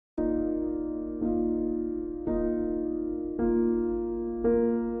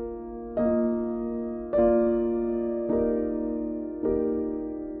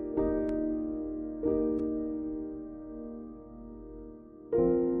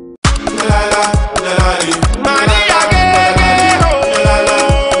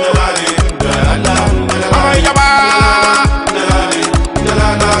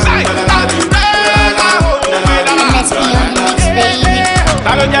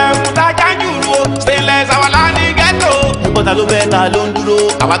Ló bẹ́ta ló ń dúró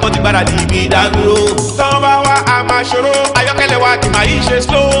àwa tó ti gbára di ibi ìdádúró. Tọ́ bá wá a máa ṣòro ayọ́kẹ́lẹ́ wa kì máa yí ṣe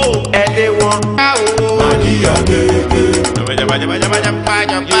slow. Ẹ̀dẹ̀ wọn. Màdìyà kéèké.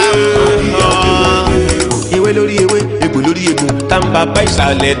 Ewé lórí ewé, egbò lórí egbò, tá n bá bá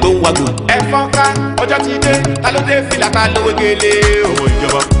ìsàlẹ̀ tó ń wagò. Ẹ̀fọn ká ọjọ́ ti dé, ta ló dé fìlà ká lówó gèlè. Ọmọ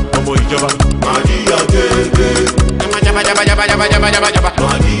ìjọba, ọmọ ìjọba. Màdìyà kéèké. Màdìyà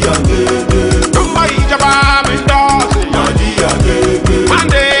kéèké. Ọmọ ìjọba mi ń dọ́.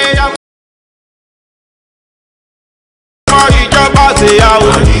 Monday, ìjọba ṣe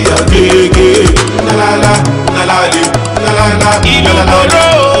àwọ̀ gègé nalala nalale nalala ìlú kolo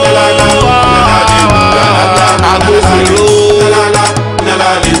agbófinró nalala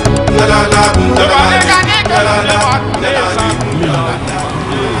nalale nalala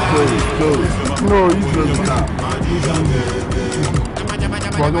no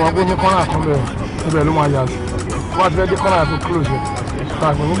bọ̀dọ̀ wọn kó ní kọ́nà kan bẹ̀rẹ̀ ibẹ̀ ló máa yà sí wọ́n ti fẹ́ dé kọ́nà tó close ẹ̀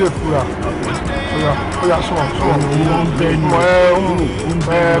tàbí nílé fúra ó yà sùn kò sí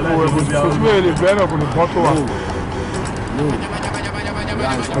bẹ́ẹ̀ lè bẹ́ẹ̀ náà kò lè bọ́ tó wà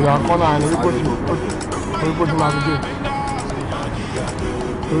ọ̀yà kọ́nà ní orípò tí máa fi dé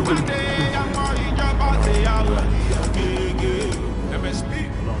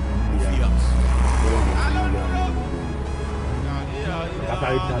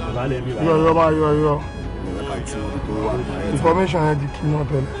yọ máa yọ information yẹn di kí náà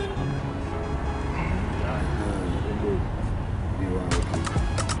tẹ́lẹ̀.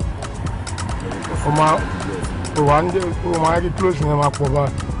 ọmọ ayé close yẹn máa pọ̀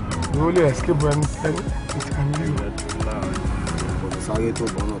báyìí yóò lè escape ẹni ìtàní yìí. sáré tó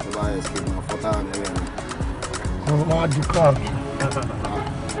bọ́ náà tó bá escape náà fọ́tà mẹ́rẹ̀ ni. ọmọ máa di crowd.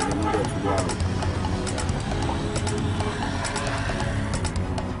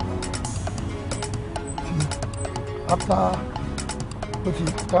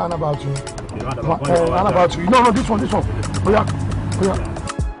 After about you. About you. No, this one. Oh yeah.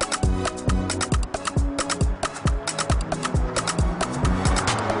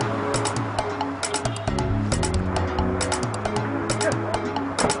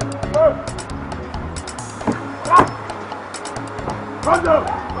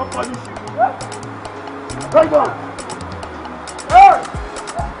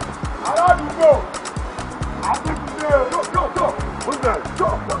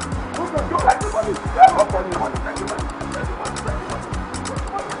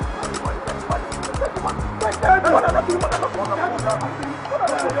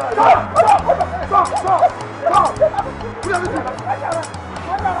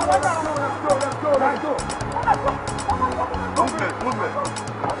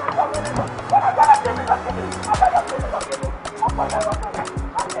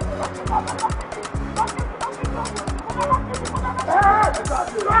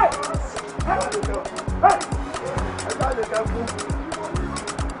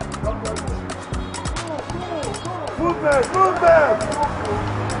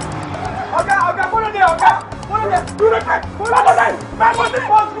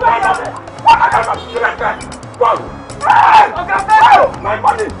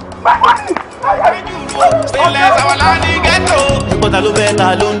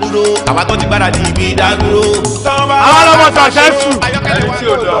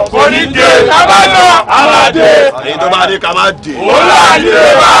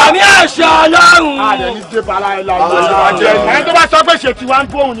 ẹni tó bá sọ pé ṣètì wá ń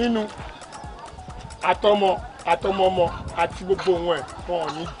bóun nínú àtọmọmọ àti gbogbo ohun ẹ̀ wọn ò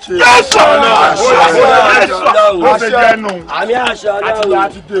ní jẹ́ ó ṣe jẹ́nu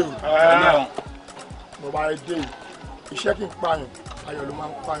àti dé o mo bá rí dé o iṣẹ́ kí n pààyàn ayọ̀ ló máa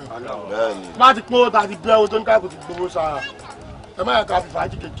ń pààyàn láti pín owó tàbí bẹ́ owó tó ní káàkiri ti gbowó sára ẹ má yẹ ká fi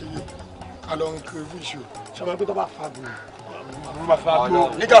fàájì kékeré ká lọ ń kiri fíṣù ṣe máa ń pẹ́ tó bá fa gbòòrò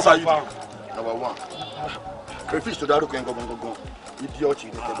nígbà sáyé number one crayfish tó dárúkọ yẹn gangan idiot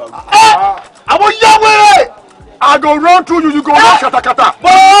ni tẹ bá wí. àwọn yàwé I go run through you go run katakata.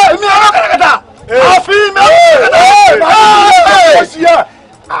 èmi àwọn katakata àfi mẹ́rin katakata.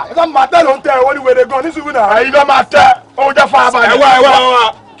 ẹ̀ka máa tẹ́ ló ń tẹ wọ́n ní wèrè gan ní sùúrù náà. ẹ̀yin ló máa tẹ ohun jẹ́ fún abalẹ̀.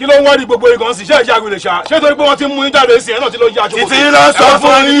 ẹ̀wá kí ló ń wọ́ọ̀dì gbogbo ìgàn sí iṣẹ́ ìṣàgbé lè ṣá ṣé torí pé wọ́n ti mú yín jáde sí ẹ̀ náà ti lọ yí aṣọ. títí lọ sọ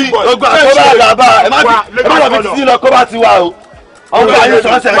fún yín gbogbo àkóbá àgbà ẹ má lọ bí títí lọ kó bá ti wà o. ọmọ ayé sọ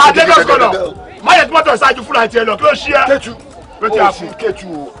sẹ́yìn má yẹ tí mọ́tò ṣáájú fúlàní tiẹ̀ lọ kí ló ṣí ẹ́. kétu ló ti àfún kétu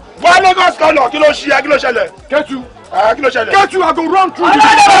o wọ́n Lagos kan lọ kí ló ṣẹlẹ̀. Kẹ́tù. Kí ló ṣẹlẹ̀. Kẹ́tù I go run through.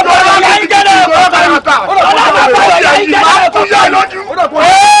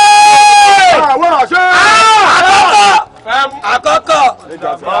 Àkọ́kọ́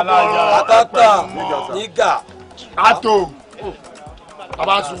nígà. Ato.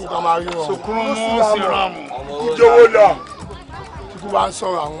 Bàbá sunkún kan máa rí wọn. Sukuru mú sírámù. Ìjọwọ́ lọ. Tukú bá ń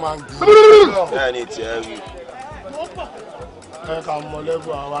sọ̀rọ̀ àwọn máa ń gbé. Bẹ́ẹ̀ni tiẹ̀ rí. Ẹ ká mọ lẹ́bù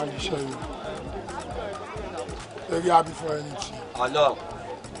àwa ń ṣiṣẹ́ yìí. Very happy for anything. Ọlọ́run.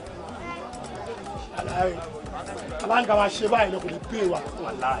 Aláì. Aláǹkà máa ṣe báyìí lọ́kùnrin pé wà.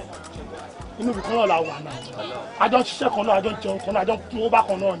 Aláì. Inú ibi kan náà la wà náà. Àjọ ń ṣiṣẹ́ kan náà, àjọ ń jẹun kan náà, àjọ ń kún ó bá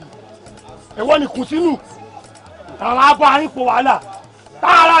kan náà ni. Èwo ni kùn sínú. Àwọn abọ́ àyín po wàhálà.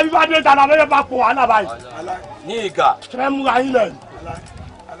 Táàrà bí bá dé dáná lọ́yẹ̀ bá po wàhálà báyìí. Ní ìgà. Ṣé múra yín lẹ̀?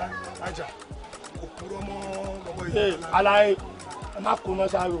 Ajá. Òkúrọ́ mọ́ bàbá Ee, Aláì, ẹ má kó náà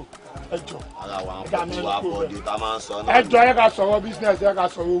sáré o. Ẹ jọ. Ara wa ń bọ̀ tí wàá bọ̀ di tá máa ń sọ náà. Ẹ jọ ẹ ká sọ̀rọ̀ business ẹ ká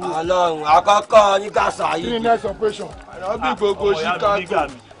sọ̀rọ̀ owó. Ọlọ́run àkọ́kọ́ nígà sàyí. Kí ni next operation? bí gbogbo Chicago.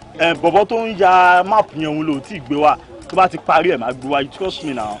 Bọ̀bọ̀ tó ń ya máàpù yẹn òun ló tí ì gbé wa tó bá ti parí ẹ̀ máa gbé wa trust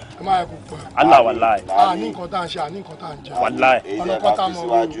me now. Ẹ má yẹ kó pẹ́. Allah wàláì. Ní nǹkan tá à ń ṣe, àní nǹkan tá à ń jẹ. Wàláì. Èdè ẹ̀ka fi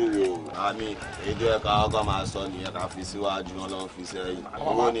síwájú rè o. Àmì èdè ẹ̀ka ọkọ̀ máa sọ nìyẹn ká fi síwájú wọn lọ́n fi sẹ́yìn.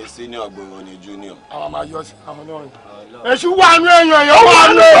 Owó ni senior gbòòrò ni junior. Àwọn máa yọ sí àwọn náà ni. Èṣù wà nú èèyàn yẹn wà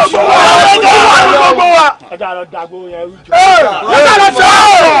nú èṣù. Gbogbo wa. Ẹ dá lọ dàgbò yẹn rú jù. Ẹ dá lọ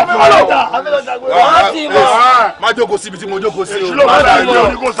sí Má jókòó síbi tí mo jókòó sí o. Èṣù ló fẹ́ bá gbé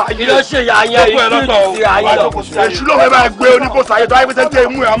oníkóṣáyé. Kí ló ṣe ìyá yẹn ìtú ti ayé lọ? Èṣù ló fẹ́ bá gbé oníkóṣáyé tó ayé pé tẹ́tẹ́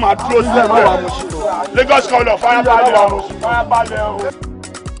imú ẹ̀ á máa dúró sílẹ̀ náà wà mọ̀ṣí. Lagos kan lọ farabalẹ̀ o. Farabalẹ̀ o.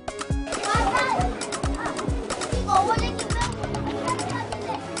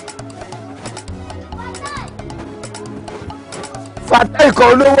 Fatai ikọ̀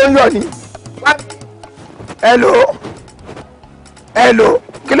olówó yọ̀ ni. Hello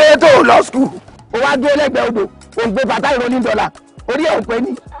kí ló yẹ tó o lọ skul o wá dúró lẹ́gbẹ̀ẹ́ odò o ń gbé Fatai $1 orí ẹ̀ ń pẹ́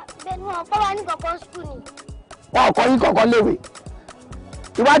ní. Bẹ́ẹ̀ni wọn kọ́ wa ní kankan skul ni. Wọn kọ́ yín kankan léwe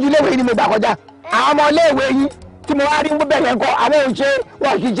iwájú léwe yìí ni mo gbà kọjá àwọn ọmọ léwe yín tí mo wá rí bẹ́ẹ̀ yẹn kọ́ àwọn òun ṣe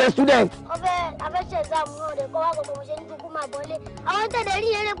wọn kì í jẹ student. Abẹ́ṣẹ̀ exam náà lè kọ́ wá gbogbo mo ṣe ní kúkú máa bọ́lé àwọn tẹ̀lé rí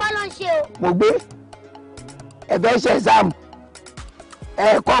eré pa ló ń ṣe o. Mo gbé ẹ̀fẹ́ ṣe exam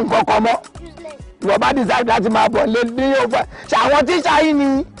ẹ̀kọ́ nǹkan kan mọ́ ìwọ bá decide láti máa bọ̀ lé ní yóò fẹ́ ṣe àwọn tíṣà yìí ni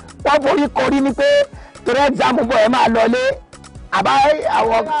wọ́n forí korí ni pé torí exam bọ̀ ẹ máa lọ lé àbá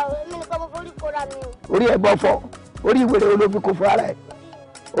àwọn. Èmi nìkan mo forí kóra mi o. Orí ẹ̀ gbọ́ fọ́ orí ìwéré olóbi kò fún ara ẹ̀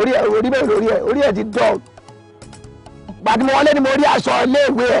orí bẹ́ẹ̀ orí ẹ̀ ti dọ̀ gbàdí mo wọlé ni mo rí aṣọ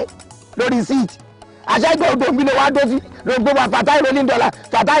iléèwé ẹ̀ lórí síìtì àṣẹ́gbẹ́ odò mi ló wá dó sí ló gbé wa Fatai $1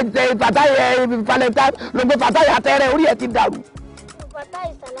 Fatai valentine ló gbé Fatai àtẹ́rẹ́ orí ẹ̀ ti dàrú. Fatai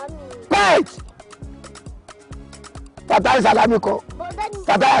Salami. Pẹ́ẹ̀t Fatai Salami kọ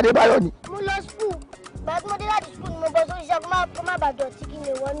Fatai Adébáyọ̀ ni. Mo lọ skul gbàtí mo dé láti skul ni mo bọ́ sórí iṣẹ́ kó má bàa dọ̀tí kí n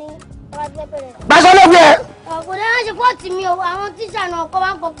lè wọ́ ní ọwọ́ bẹ̀rẹ̀. Gbàsọ ló fi ẹ. Kò lè ránṣẹ́ fọ́ọ̀tì mi o àwọn tíṣà náà kọ́ wá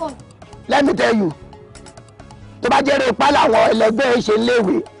ń kọ̀ọ̀kan. Let me tell you tó bá jẹ́ eré ipá làwọn ẹlẹgbẹ́ ṣe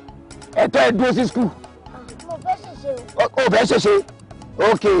léèwé ẹ̀tọ́ ẹ̀ dúró sí skul. Mo fẹ́ ṣèṣe o. O fẹ́ ṣèṣe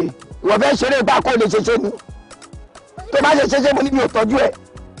ok ìwọ fẹ́ ṣeré ipá kó lè ṣèṣe ni tó bá ṣèṣe mo ní mi ò tọ́jú ẹ̀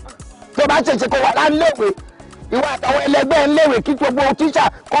tó bá ṣèṣe kó wà láńléèwé ìwọ àtàwọn ẹlẹgbẹ́ ńléèwé kí gbogbo tíṣà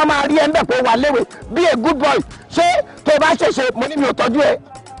kọ́ máa rí ẹ̀ ń bẹ̀ pé wà léèwé be a good boy ṣé tó bá ṣèṣe mo ní mi ò tọ́jú ẹ̀.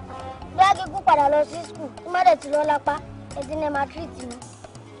 Bí a kí kú padà lọ sí skul tí má dẹ̀ ti lọ lápá ẹ̀dín ẹ̀ máa tírìtì mi.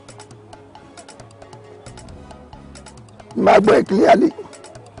 Má gbọ́ ẹ̀ clearly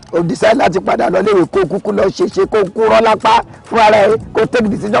o decide láti padà lọ léèwé kó kúkú lọ ṣèṣe kó kú rọ́ lápá fún ara ẹ̀ kó take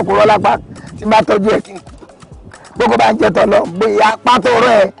decision kó rọ́ lápá tí má tọ́jú ẹ̀ kí n kú gbogbo bá ń jẹ tọ̀ lọ bóyá apá tó rọ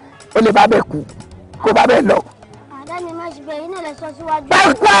ẹ̀ ó lè bá bẹ̀ kú kó bá bẹ̀ lọ. Àdáni má ṣe bẹ̀rẹ̀ iná lẹ sọ síwájú.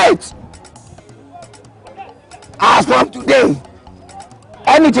 Be quiet as from today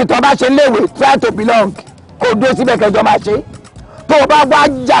anything tó bá ṣe léèwé try to belong kó dúró síbẹ̀ kẹjọ máa ṣe tó o bá wá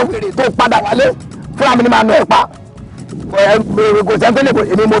jà wèrè tó padà wálé fúnra mi ni màá nù ẹ̀ pa kò sẹ́ni tó lè bò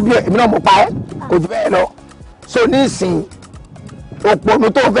èmi mo bí èmi náà mo pa ẹ́ kò jù bẹ́ẹ̀ lọ so nísìnyí òpònú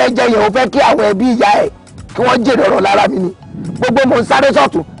tó fẹ́ jẹ́ yẹn o fẹ́ kí àwọn ẹbí ìyá ẹ̀ kí wọ́n jèrè ọ̀rọ̀ lára mi ni gbogbo mò ń sáré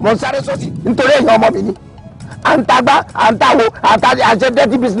sọ̀tún mò ń sáré sọ̀tì nítorí èèyàn ọmọ mi ni à ń tagbá à ń tàwo àṣẹ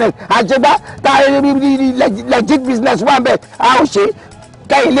dirty business àṣegbá tá legit business wà ń bẹ̀ a ò ṣe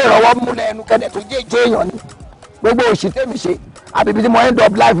kẹ́yìn lè rọwọ́ múlẹ̀ ẹnu kẹ́dẹ̀ tó jẹ́ ìjẹ́ èèyàn ni gbogbo òṣì tèmi ṣe àbíbi tí mo end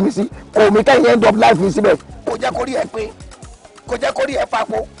up life mi sí kò mí kẹ́yìn end up life mi síbẹ̀ kò jẹ́ kórí ẹ pé kò jẹ́ kórí ẹ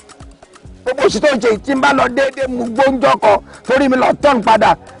fapò gbogbo òṣì tó ń ṣe tí n bá lọ déédéé mu gbóúnjọ kan torí mi lọ tọ́n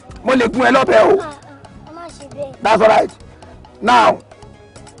padà mo lè gún ẹ lọ́bẹ̀ o. That's all right now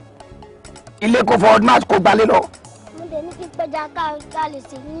ilé kó forward march kó gbalé lọ. mo dẹ̀ ní kí pẹja ká lè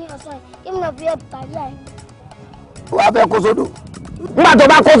ṣe ní ọ̀sán yìí kí mi náà fi ẹ̀ parí àyè. wàá fẹ́ kó sódò nígbà tó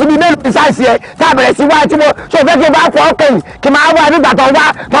bá kó síbi mélòó ní sáìsì ẹ tá a bẹ̀rẹ̀ sí wá tí mo ṣe òfẹ́ kí n bá fọ́ ọkẹ́yìn kí n máa wá nígbà tó ń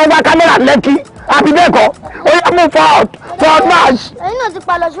wá kámẹ́rà lẹ́kí àbí bẹ́ẹ̀ kọ́ ó yẹ mú forward march. ẹ̀yin náà ti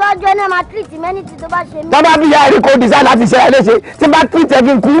palọ̀ síwájú ẹ̀ náà máa tírìtì mẹ́nìtì tó bá ṣe mí. tó bá bí ya ẹ̀rí kó design láti ṣe ẹ léṣe tí bá tírìtì ẹ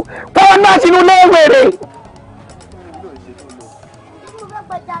kí n kú forward march inú ló ń wèrè.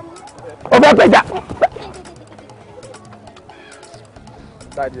 ó fẹ́ pẹja.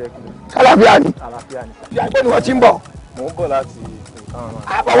 àlàáfíà ni ìyàgbé ni wọ́n ti ń bọ̀. mò ń bọ̀ láti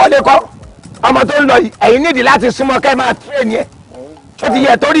àbọ̀wọlé kọ́ ọmọ tó ń lọ yìí ẹ̀yin nídìí láti súnmọ́ kẹ́ máa tírèèni ẹ̀ ó ti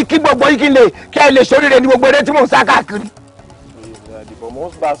yẹ torí kí gbogbo yìí kí ẹ lè ṣoríire ní gbogbo eré tí mò ń sá káàkiri. mo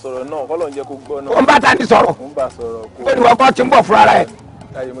ń bá a sọ̀rọ̀ náà kọ́ ló ń jẹ́ kó gbọ́ náà. ó ń bá ta ni sọ̀rọ̀ mo ń bá a sọ̀rọ̀ kó. ó ní wọ́n kọ́ ti ń bọ̀ fúnra rẹ̀.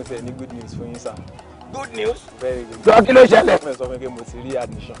 káyọ̀ mo tẹ̀ ní good news fún yín sá. good news. very good. jọ kí ló ṣẹlẹ̀. mo sọ fún mi pé mo ti rí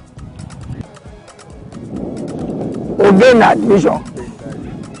admission. o gain admission.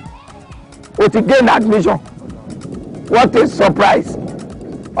 o ti gain admission. what a surprise.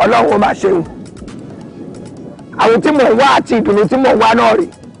 ọlọ́run ó máa ṣe o. àwọn tí mò ń wá àti ìdùnnú tí mò ń wá náà rè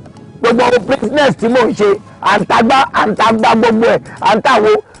gbogbo business tí mò ń ṣe àǹtagbá gbogbo ẹ̀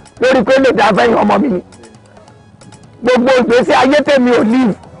àǹtàwo lórí pé lè dá fẹ́yìn ọmọ mi ni gbogbo ìgbésí ayé tèmi ò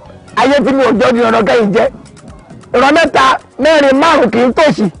live ayé tí mi ò jọ́ di ọ̀nà kẹ́yìn jẹ́ ìran mẹ́ta mẹ́rin márùn kì í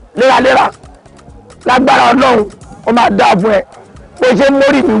tòṣì léraléra lágbára ọlọ́run ó máa dáa fún ẹ bó ṣe ń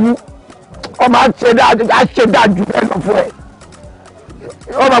mórí mi wú ó máa ṣe dáa jù bẹ́ẹ̀ lọ fún ẹ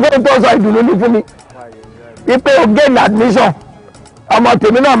ọmọ gbọ́dọ̀ tó sọ ìdùnnú ní fún mi wípé o gain admission ọmọ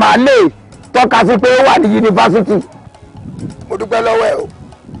tèmi náà máa lè tọ́ka sí pé ó wà ní yunifásitì mo dúpẹ́ lọ́wọ́ ẹ o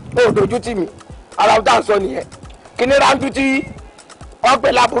ó dojú tì mí ara ó tà ń sọ nìyẹn kí ni ráńtú tí wọ́n pè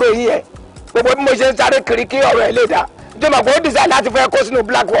lábúrò yìí yẹn gbogbo bí mo ṣe ń sáré kiri kí ọ̀rọ̀ ẹ̀ lè dá jọmọ pé ó dìsáì láti fẹ́ kó sínú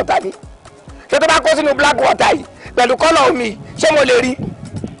black water ni ṣé tó bá kó sínú black water yìí pẹ̀lú kọ́lọ̀ omi ṣé mo lè rí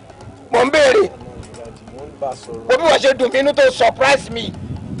mo ń béèrè wo bí wọ́n ṣe dùn mí inú tó surprise me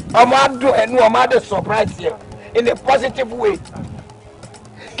ọmọ á dùn ẹnu ọmọ á dé surprise yẹ in a positive way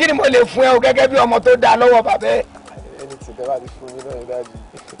kí ni mo lè fún ẹ o gẹ́gẹ́ bí ọmọ tó dáa lọ́wọ́ bàbá ẹ. ẹni tí tẹ́ bá ti fún mi náà dájú.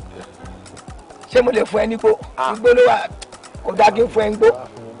 ṣé mo lè fún ẹ nígbó igbó ló wà kò dá kí n fún ẹ nígbó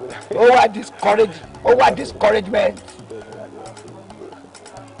ó wà discouragement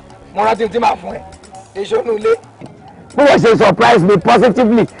mo rántí tí màá fún ẹ ìṣónú ilé. bí wọ́n ṣe surprise me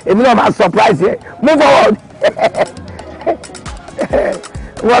positively èmi náà máa surprise yẹ move forward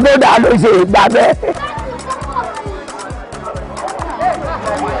wọ́n tó dáa ló ṣe ìgbà bẹ́ẹ̀.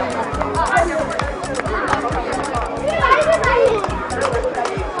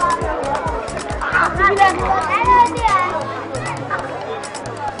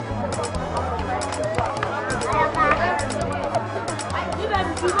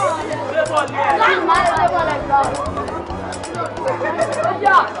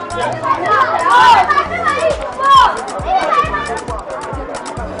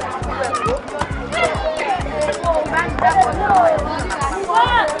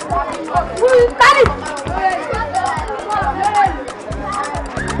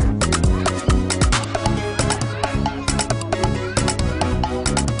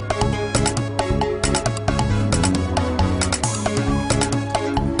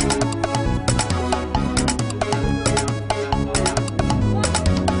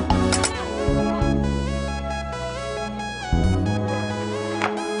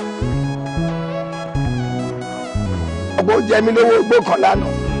 jẹ mí lówó gbó kan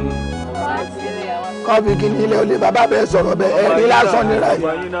lánàá kọ́ fi kí ní ilé olè bàbá bẹ́ẹ̀ sọ̀rọ̀ bẹ́ẹ̀ ẹ̀rí lásán nira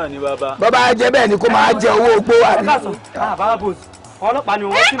yìí bàbá jẹ bẹ́ẹ̀ ni kó máa jẹ owó gbó àbí. ọlọ́pàá ni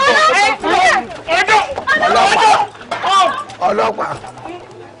wọ́n ti bọ̀.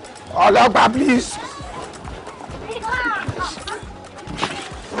 ọlọ́pàá please.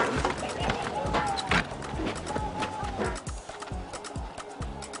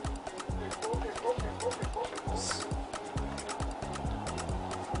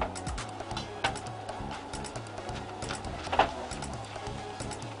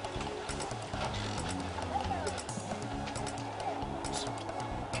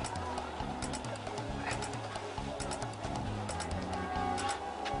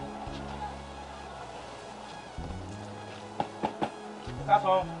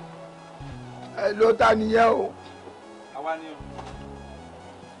 ló ta nìyẹn o. àwa ni o.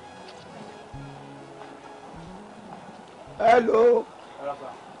 hello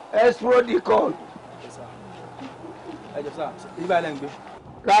expo the call. ẹ jọ sá ibà ilẹ̀ ń gbé.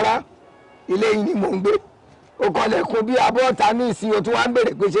 rárá ilé yìí ni mò ń gbé o kọlẹ̀kùn bí abọ́ta ní ìsìn o tún wá ń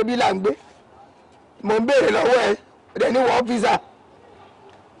béèrè pé ṣé bí là ń gbé mò ń béèrè lọ́wọ́ ẹ rẹ ní wọ́n ọ́fíìsà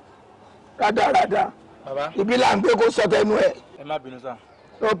Rádaràda. Baba. Ibi là ń gbé kó sọ tẹnu ẹ̀. Ẹ má bínú sá.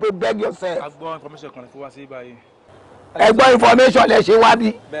 So beg yourself. A gbọ́ information kan fún wa sí báyìí. Ẹ gbọ́ information lẹ ṣe wá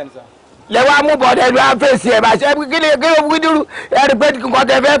bí. Bẹ́ẹ̀ni sá. Lẹ wá mú bọ̀dẹ̀ lu àfẹ́sì ẹ̀ bá ṣe kí ni dúró ẹ̀rí pé nǹkan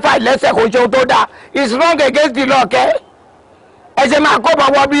tẹ fẹ́ fà lẹ́sẹ̀ kò ṣe ohun tó dáa. It's wrong against the law kẹ́. Ẹ ṣe máa kó bọ̀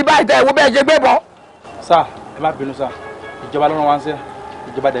wọ bí báyìí tẹ̀ ìwú bẹ́ẹ̀ ṣe gbé bọ̀. Sá ẹ má bínú sá. Ìjọba ló rán wa ń sẹ́.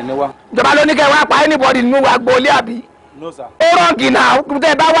 Ìjọba dẹ̀ ní wa. Ìjọba ló ní kẹ́ wá pa anybody nínú wa gbolé àbí. No sir. Ó rọ̀ǹgì náà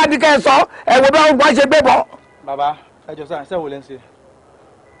tẹ́ bá wá ní kẹ́ sọ ẹ̀wọ̀ bá wọ́n ṣe gbé bọ̀. Bàbá ẹ jọ sá iṣẹ́ wo lẹ ń ṣe?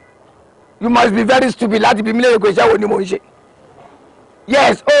 You must be very stupid láti bí mi léèrè pé iṣẹ́ wo ni mò ń ṣe.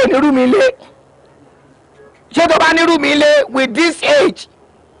 Yes, ó nírú mi lé. Ṣé tó bá nírú mi lé with this age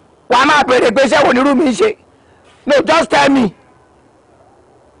wà á máa bèrè pé iṣẹ́ wo nírú mi ń ṣe? No, just tell me.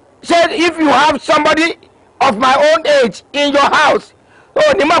 Ṣé if you have somebody of my own age in your house ó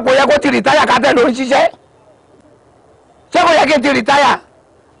ní mọ̀ pé ó yẹ kó ti rìtáyà kátẹ́ ló ń ṣiṣẹ́? Ṣé kò yẹ kí n ti rìtáyà?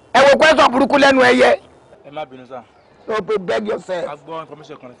 Ẹ wo pẹ́sọ̀ burúkú lẹ́nu ẹyẹ. Ẹ má bínú sá. So beg yourself. A gbọ́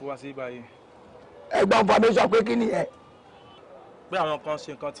information kan fún wa sí báyìí. Ẹ gbọ́ information pé kí nìyẹn? Pé àwọn kan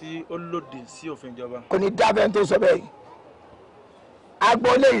ṣe nǹkan tí ó lòdì sí òfin ìjọba. Kò ní dábẹ́ tó sọ bẹ́ẹ̀.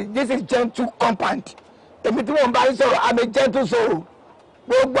 Agboolé this is gentle compound. Èmi tí mò ń bá yín sọ̀rọ̀ I'm a gentle soul.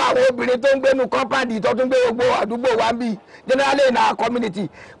 Gbogbo àwọn obìnrin tó ń gbénu compound tó tún gbé gbogbo àdúgbò wa ń bì generally in our community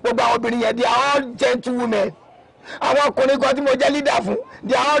gbogbo àwọn obìnrin yẹn they are all gentle women. Àwọn ọkùnrin kan tí mo jẹ́ leader fún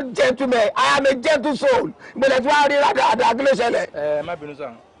they are all gentlemen. I am a gentle soul. Ìgbọ́dọ̀ tí wọ́n á rí rádaràdà kí ló ṣẹlẹ̀. Ẹ má bínú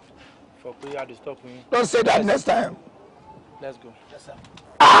sá. For pé I disturb yín. Don't say that next time. Let's go. Yes sir.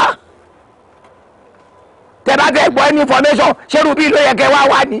 Tẹ bá fẹ́ gbọ́ any information ṣerú bí ló yẹ kẹ́ wá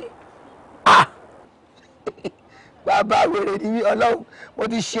wá ní. Bàbá wèrè ní Ọlọ́run mo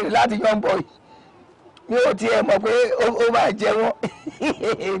ti ṣeré láti young boy mi ò tiẹ̀ mọ̀ pé ó máa jẹ wọ́n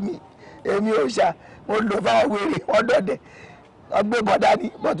èmi ò ṣá mo lò fáwọn wèrè wọ́n dọ̀dẹ̀ wọ́n gbé bọ́dá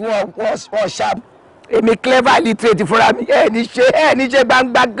ní but wọ́n ṣá èmi clever literate fúnra mi ẹ̀ ní ṣe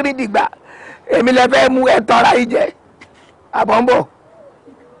gbangba gírídì gbà èmi lè fẹ́ mú ẹ̀ tọ́ra yìí jẹ àbọ̀nbọ̀.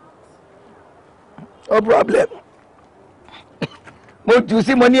 No problem. Mo jù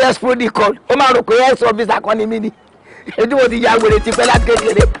sí mo ní explode call. Ó máa rò pé ex officer kan ni mí ni. Èdè mo ti ya wèrè ti pẹ́ láti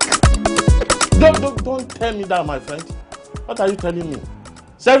kékeré. Don't tell me that, my friend. What are you telling me?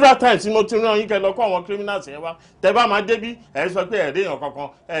 Several times mo ti rán yín kẹ́ lọ kó àwọn criminals yẹn wá. Tẹ́ bá máa débí ẹ sọ pé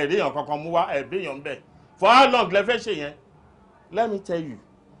ẹ̀ẹ́dẹ́yàn kankan mú wá ẹ̀ẹ́dẹ́yàn bẹ̀. For how long lẹ fẹ́ ṣe yẹn? Let me tell you.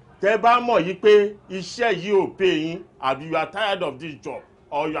 Tẹ́ bá mọ̀ yí pé iṣẹ́ yìí ò pay yín àbí you are tired of this job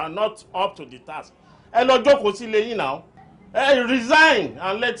or you are not up to the task. Ẹ lọ jókòó sí ilé yín now. Resign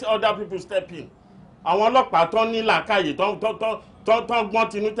and let other people step in. Àwọn ọlọ́pàá tó ní làákàyè tó gbọ́n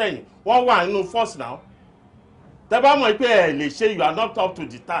tinú tẹ̀yìn wọ́n wà nínú force now. Tẹ́ bá mọ̀ pé ẹ lè ṣe you are not up to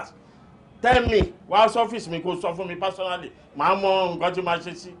the task. Tell me wá sọ́fíìsì mi kó sọ fún mi personally màá mọ nǹkan tí màá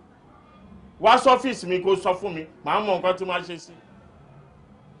ṣe sí. Wá sọ́fíìsì mi kó sọ fún mi màá mọ nǹkan tí màá ṣe sí.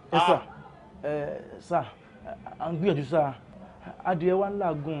 Ẹ sà sà à ń gbìyànjú sà adìẹ wa ń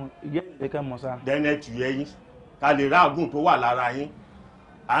làágùn ìyẹ́ ìlẹ̀kẹ́ mọ̀ sá. dẹ́nẹ̀tì ẹyin ká lè ráàgùn tó wà lára yín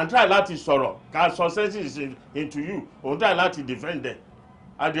à ń try láti sọ̀rọ̀ ká sọ senses into you òun try láti defend ẹ̀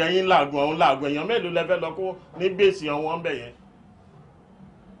adìẹ yín làágùn òun làágùn èèyàn mélòó lẹ fẹ́ lọ kó ní bẹ́ẹ̀sì ọ̀wọ́n bẹ̀ yẹn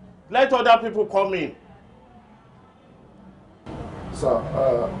let other people come in. sir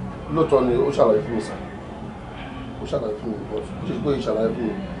lóòótọ́ ni ó ṣàlàyé fún mi sir ó ṣàlàyé fún mi but ó ṣe pé ìṣàlàyé fún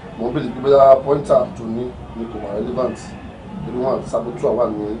mi mo ń bèèrè pé bẹ́ẹ̀ pointer tó ní kò wà relevant ìlú wọn àti sabotua wà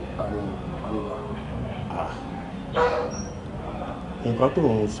ní àárín wa. nǹkan tó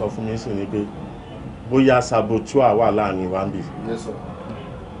ń sọ fún mi sì ni pé bóyá sabotua wà láàrin wa ń bì. Yes sir.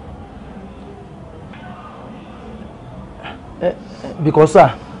 Because sir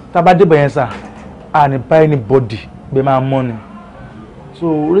tábà débẹ̀ yẹn sir a ní bá anybody gbé máa mọ́ ni so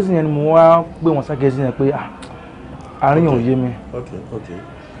reason yẹn ni mo wá pé wọ́n ṣàkíyèsí yẹn pé àárín yẹn ò yé mi. Okay.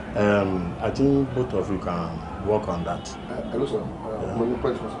 I think both of you can work on that. Hello sir. Money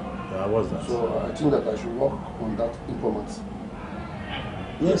point sir. Yeah, what's that? So I think that I should work on that informant.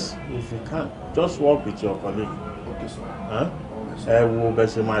 Yes, if you can, just work with your colleague. Okay sir. Ẹ wo bẹ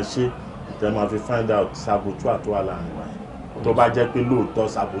ṣe máa ṣe tẹ máa fi find out sabotua tó wà láàrin wa tó bá jẹ́ pé lóòótọ́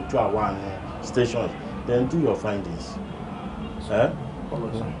sabotua wà ní stations then do your findings.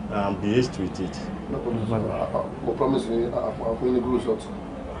 And be hasty with it. No problem sir. I promise you I'll bring the good results.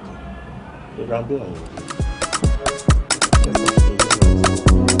 You can be on it.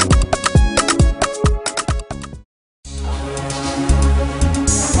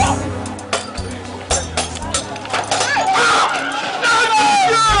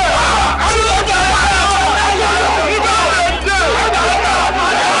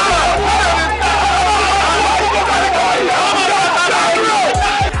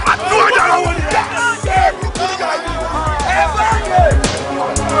 Àdúrà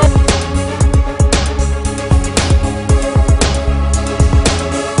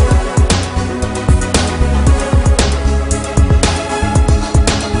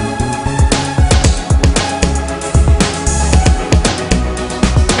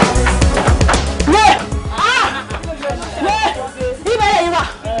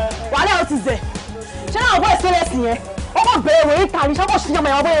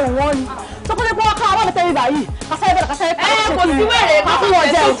àwọn èèwọ̀n ni tó kọ́ lé pé wọ́n ká àwọn ọ̀tẹ̀ ìgbà yìí kásáré bẹ̀rẹ̀ kásáré pàṣẹ. Kò sí wèrè ká fún wọn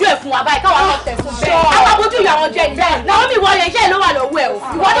jẹ ojú ẹ̀ fún wa báyìí káwọn náà tẹ̀sùn bẹ́ẹ̀. Àwọn abojú ìyá wọn jẹ ìjẹ́ làwọn mi wọlé iṣẹ́ ló wà lọ́wọ́ ẹ̀ o.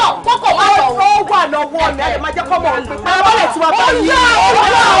 Ìwọ náà kókò má sọ o. Ó wà lọ́wọ́ mi àyè máa jẹ́ kọ́ mọ̀ pé àwọn ọ̀rẹ́ tí wọ́n bá yí.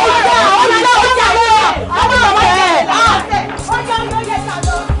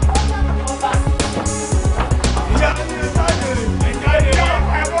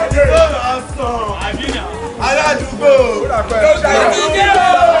 aládùúgbò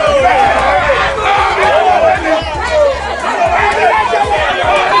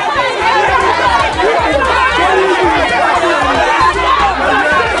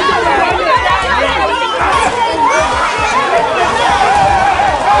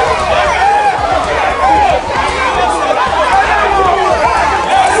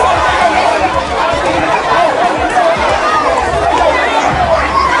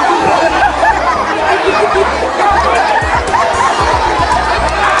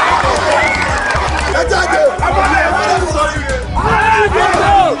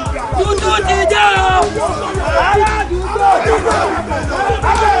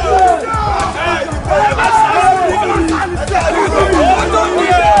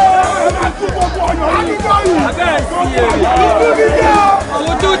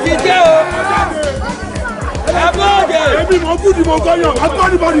Ojú ti jẹ́ o. Ẹ bọ́ọ̀dẹ̀. Èmi mọ̀ kú ni mo gọ́yàn, wá tó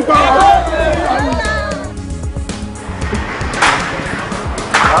níbo nípa.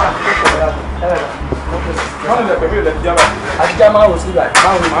 Báwo lẹ pẹ̀lú ilẹ̀ ti jábà? Àtijọ́ máa wò sí ibà.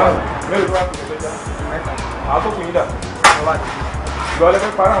 Báwo ni máa wò? Mélòó ló wá kó tó já? Àwọn tó kù yín dà. Ìgbà ọlẹ́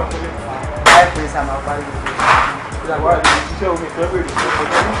fẹ́ para àwọn tó lé. Láì pè sá máa parí. Ìwà ìṣiṣẹ́ omi ìfẹ́ wèrè.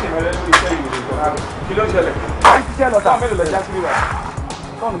 Ọjọ́ ní ìṣẹ̀mẹ́lẹ́ lórí iṣẹ́ ìwòrè ìjọba. Kí ló ṣẹlẹ̀? Ṣiṣẹ́ lọ sà. Mélòó lẹ já sí ibà?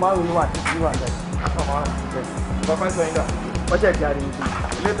 Tọ́ọ̀nù márùn-ún ló wà tí kì í wà bẹ́ẹ̀. Bàbá ń sọ yín dà. Ọjọ́ ìdí àrí ní.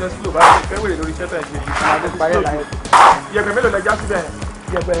 Ilé tẹ́sílò bá ìfẹ́ wèrè lórí iṣẹ́ tẹ̀ ṣe. Àwọn tó parí ẹ̀ láyé. Iyẹ̀pẹ̀ mélòó lẹ já síbẹ̀ yẹn?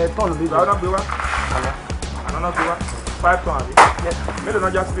 Iyẹ̀pẹ̀ tọ́ọ̀nù méjì. Ìgbà ọ̀nà gbé wá. Àná náà gbé wá. 5 ton àbí? Mélòó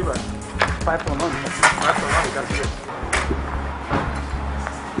náà já síbẹ̀ báyìí? 5 ton náà ni. 5 ton náà lè já síbẹ̀.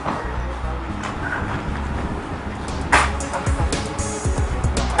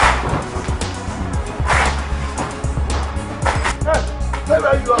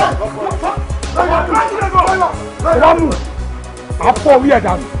 Ramu, àpò orí ẹ̀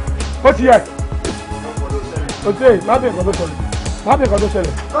dànù, ó ti yẹ. O ṣe má bẹ̀ nǹkan tó ṣẹlẹ̀, má bẹ̀ nǹkan tó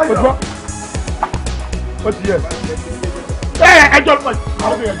ṣẹlẹ̀, o ti gbọ́. Ó ti yẹ. Ẹjọ́ lọ́pọ̀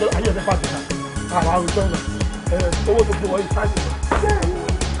àwọn ọmọ ẹ̀jọ́ ayé ẹ̀fẹ́ pàṣẹ náà. Àwọn àrùn ìjọba owó tó gbé wọ́n yìí sáyé.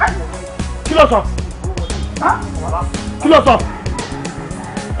 Kí ló sọ? Kí ló sọ?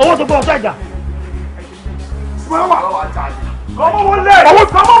 Owó tó gbé wọ́n sáyé jà. Kọ́mọ wọlé! Owó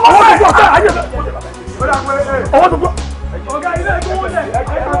tó gbé wọ́n sáyé jà. Owó tó gbé. Ọ̀gá ilé ẹ̀kọ́ wọlé.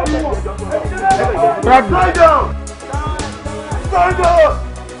 Stand down! Stand down!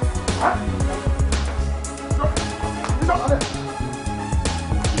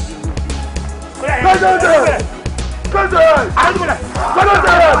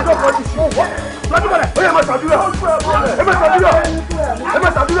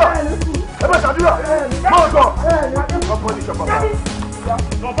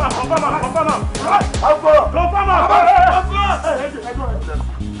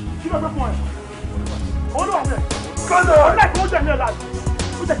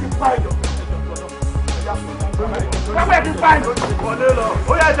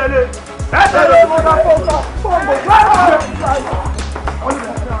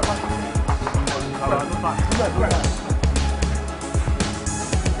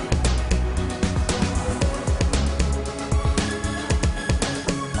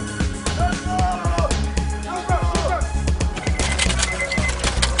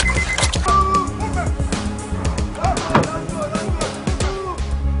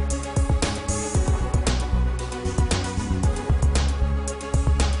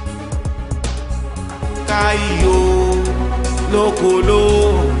 Kayo lokolo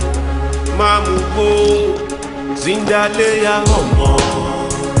mamugo zindale ya homo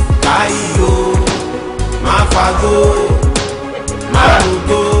Kayo mafago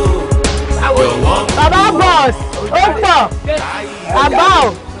mamugo Baba boss, ó pọ̀. Baba o.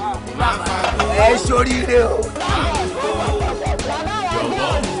 Ẹ ṣoríire o.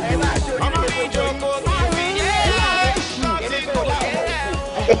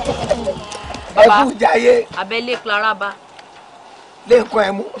 Ẹ kú jayé. Abẹ́lé Clara bá. Lẹ́ẹ̀kan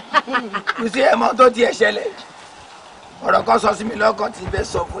ẹ̀ mú. Kù sí ẹ̀mọ́ tó tiẹ̀ ṣẹlẹ̀. Ọ̀rọ̀ kan sọ sí mi lọ́kàn tí bẹ́ẹ̀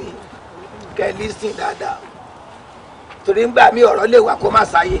sọ fún yín. Kẹ́ ẹ lísìn dáadáa. Torí ńgbà mí ọ̀rọ̀ lè wà kó má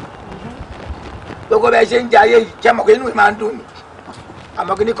sáyé. Gbogbo bẹ́ẹ̀ ṣe ń jayé yìí, jẹ́ mọ̀ pé inú mi máa ń dùn mí.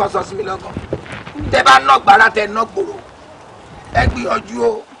 Àmọ́ kí ni kan sọ sí mi lọ́kàn. Tẹ́ bá ná gbàrà tẹ ná gbòòrò. ẹ gbìyànjú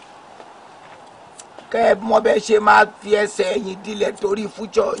o kẹ́ ẹ mọ bẹ́ẹ̀ ṣe máa fi ẹsẹ̀ ẹ̀yìn dilẹ̀ torí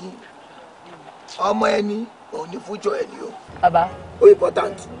fújọ́ yín ọmọ ẹni òun ní fújọ́ ẹni o. bàbá ó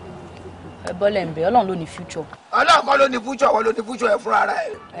important. ẹ bọ́lẹ̀ ń bẹ ọlọ́run ló ní future. ọlọ́run kan ló ní fújọ́ wọn ló ní fújọ́ ẹ fúnra rẹ̀.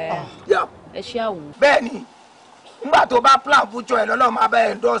 ẹ ṣé àwò. bẹ́ẹ̀ ni nígbà tó bá plan fújọ́ ẹ lọ́lọ́run máa bá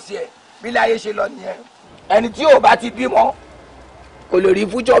ẹ̀ endorse ẹ̀ bí ilé ayé ṣe lọ nìyẹn. ẹni tí ò bá ti bímọ kò lè rí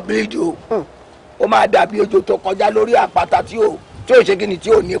fújọ́ bíríìjì o ó máa dàbí ojò tó kọjá lórí àpáta tí ò ṣe kí ni tí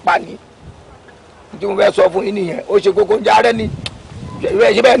ò nípa ni tí mo fẹ́ sọ fún yín nìyẹn ó ṣe kókó ń jarẹ́ ni ṣe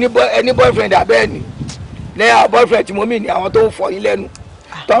bẹ́ẹ̀ ẹni boyfriend abẹ́ ni lẹ́yìn àwọn boyfriend tí mo mì ní àwọn tó ń fọ yín lẹ́nu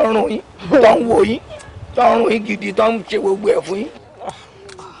tó ń rún yín tó ń wò yín tó ń rún yín gidi tó ń ṣe gbogbo ẹ̀ fún yín.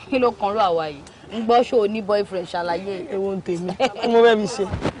 kí ló kan rú àwa yìí ń gbọ́ ṣó o ní boyfriend ṣàlàyé ewo ń tèmi mo fẹ́ fi ṣe.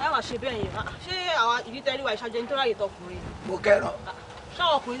 ẹ wá ṣe bẹ́ẹ̀ yẹn ṣé àwọn ìdí tẹ́lẹ̀ wà ìṣàjẹ́ nítorí àyè tọkùnrin. mo kẹ́ràn.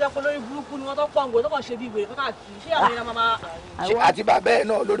 ṣáwọn ọkùnrin jẹ́ pé lórí burúkú ni wọ́n tó pọ̀ ń gbé tó kàn ṣe bí ìwé káàkiri ṣé àwọn èèyàn máa. àti bàbá ẹ̀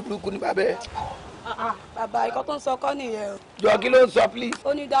náà lórí burúkú ni bàbá ẹ̀. bàbá ikọ́ tó ń sọ kọ́ nìyẹn o. jọ kí ló ń sọ please.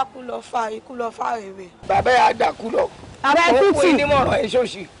 ó ní dákú lọ fa ikú lọ fa èrè. bàbá ẹ̀ á dákú lọ. àbẹ mo kùtì. fún yín nímọ̀ràn ẹ̀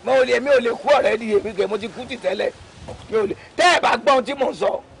ṣòṣì mi ò lè kú ọ̀rẹ́ di èmi kẹ́ mo ti kú tì tẹ́lẹ̀ mi ò lè. tẹ́ ẹ bá gbọ́ ohun tí mò ń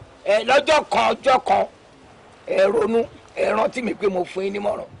sọ ẹ lọ́jọ́ kan ẹ ronú ẹ rántí mi pé mo fún yín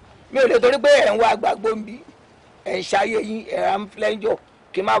nímọ̀ràn mi ò lè torí pé ẹ̀ ń wá gbàgbó ń bí ẹ̀ ń ṣayé yín ẹ̀ à ń flẹ́ńjọ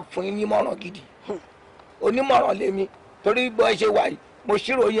kí n má fún yín nímọ̀ràn gidi onímọ̀ràn lèmi torí bó ẹ ṣe wà yìí mo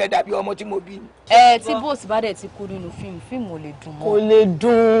ṣírò yín ẹ dàbí ọmọ tí mo bí ni. tí bóòsì bá dẹ̀ ti kú nínú fíìmù ò lè dùn mọ́. kò lè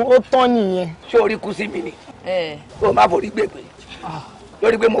dùn ó tán nìyẹn. ṣé orí kú sí mi ni. ó má forí gbègbè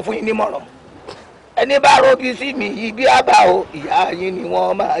lórí pé mo fún yín nímọ̀ràn ẹni bá robi sí mi yìí bí àbá o ìyá yín ni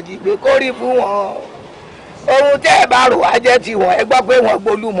wọ́n máa jí gbé kórì fún wọn ohun tẹ́ ẹ bá rò wá jẹ́ tiwọn ẹ gbọ́ pé wọ́n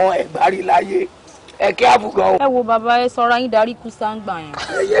gbólúmọ ẹ̀gbárí láyé ẹ kí á fún gan. ẹ wo bàbá ẹ sọra yín darí kú sáńgbà yẹn.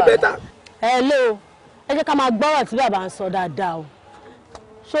 ẹ yẹ bẹ́tà. ẹ lé o ẹ jẹ́ ká máa gbọ́rọ̀ tí bàbá ń sọ dáadáa o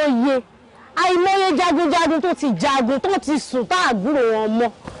ṣó yé àìmọye jagunjagun tó ti jagun tó ti sùn tá àgbúrò wọn mọ́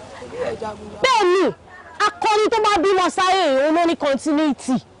bẹ́ẹ̀ ni akọni tó bá bímọ sáyé òun ló ní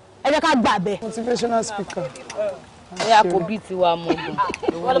continuity ẹ jẹ́ ká gbà bẹ́ẹ̀. motivational speaker. ẹ kò bí tiwa mọ gan.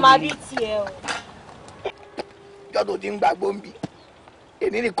 wọ́n lọ máa bí tiẹ̀ o. ìjọ tó ti ń gbàgbó ń bì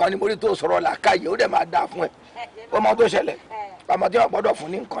èmi nìkan ni mo rí tó sọ̀rọ̀ làákàyè ó dẹ̀ máa dáa fún ẹ ọmọ tó ṣẹlẹ̀ ọmọ tí wọ́n gbọ́dọ̀ fún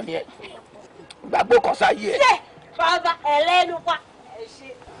ní nǹkan ni ẹ gbàgbó kan sáyé ẹ. ṣé bàbá ẹlẹ́nu pa ẹ ṣe.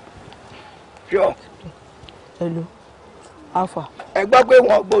 fíọ. hello alpha. ẹ gbọ́ pé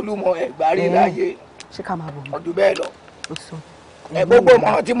wọ́n gbólúmọ ẹ̀gbárí láyé ṣé ká máa bọ̀ mọ́. ọdún bẹ́ẹ̀ lọ ẹ gbogbo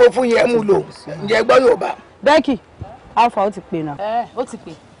mọ tí mo fún yẹn mú lò ǹjẹ́ gbọ́ Yorùbá. Becky alpha ó ti pè náà. ó ti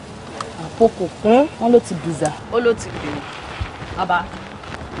pè àpòkò wọn ló ti bìzà ó ló ti pè bàbá.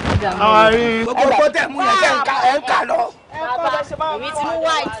 gbogbo tẹ mú yẹn ẹ ń kà lọ. èmi ti mú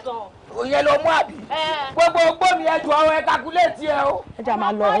white gan. òyìn ló mú àbí. gbogbo gbòmí ẹ jù ọ̀rọ̀ ẹ kakuléètì ẹ o. ẹja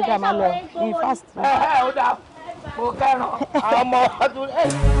máa lọ ní fast. ó dà mo kẹràn ọmọ ọdún.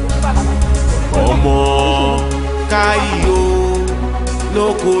 ọmọ káyọ̀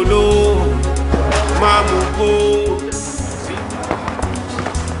lókòló máa mú kó.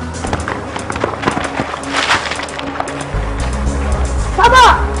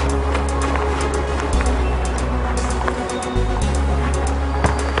 Baba!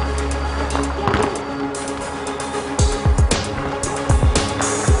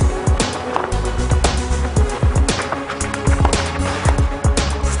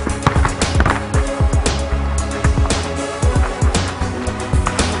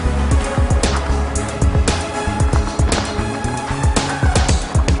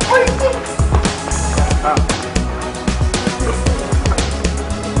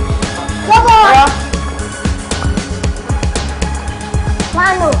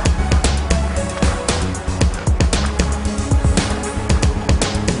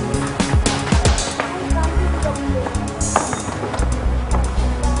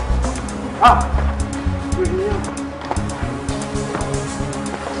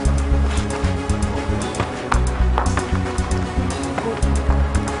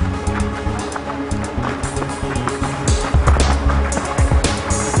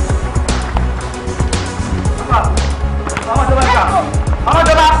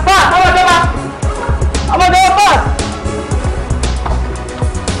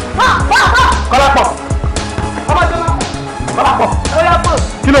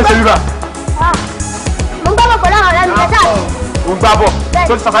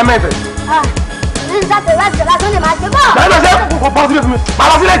 Assignment. This is that the last one in my table. No, possible for me.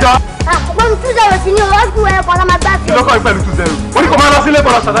 Mala sílẹ̀ jọ. When 2-0 sí ni o wá gbé ẹ kọ́nà máa gbá sí. Kí ló kọ́ ìpẹ́ mi 2-0? Ó ní kò máa lọ sílẹ̀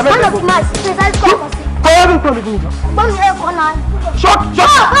bọ̀rọ̀ assignment. One of my sisters kọ́ ọkọ sí. Kọ́ ọdún kan nìkan jọ. Gbọ́n mi ẹ kọ́nà. Shut.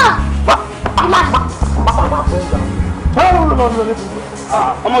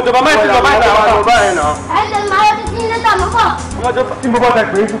 ọmọ ìjọba mẹ́rin lọ báyìí náà ọmọ báyìí náà. ẹsẹ̀ máa yọ títí ilé tà mọ́ kàn. ọmọ ìjọba tí mo bọ́ tẹ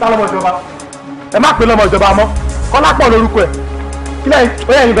pé títà lọ́mọ ìjọba ẹ má pè lọ́mọ ìjọba mọ́ kọ́lá pọ̀ lórúkọ ẹ̀ kílẹ̀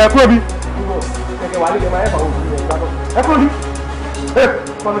ó yẹ ìgbà ẹ kúrò bí. kẹ̀kẹ́ wà nílẹ̀ máa ẹ̀ fà wọ́n ẹ kúrò bí. ẹ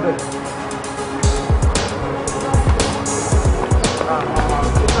kọ́ mi bẹ̀.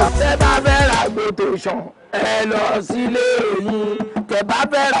 tẹ́ bá fẹ́ ra gbòtò sàn ẹ lọ sílé yín tẹ́ bá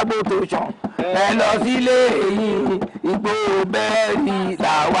fẹ́ ra gbòtò sàn ẹ lọ sílé yín igbó bẹ́ẹ̀rì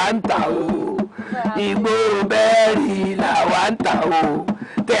làwa ń tà o igbó bẹ́ẹ̀rì làwa ń tà o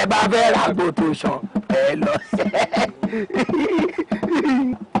tẹ́ bá fẹ́ ra gbòtò sàn ẹ lọ.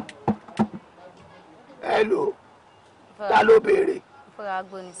 hello ta ló béèrè. mo fẹ́ ra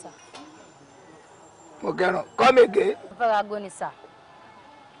agbó ni sà. mo kẹran kọ́mẹ̀gẹ́. mo fẹ́ ra agbó ni sà.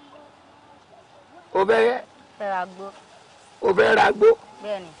 o fẹ́ ra agbó. o fẹ́ ra agbó.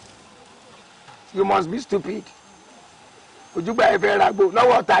 bẹ́ẹ̀ni. you must be stupid. ojúgbà ẹ fẹ́ ra agbó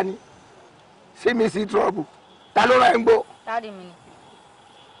lọ́wọ́ ta ni see me see trouble ta ló rán ẹ ń gbó. dáàdì mi ni.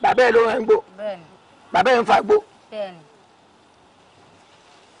 bàbá ẹ ló rán ẹ ń gbó. bẹ́ẹ̀ni. bàbá ẹ ń fa gbó. bẹ́ẹ̀ni.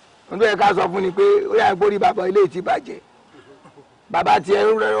 ohun tó yẹ ká sọ fún ni pé ó yà gbórí bàbá ilé ti bàjẹ́ bàbá tiẹ̀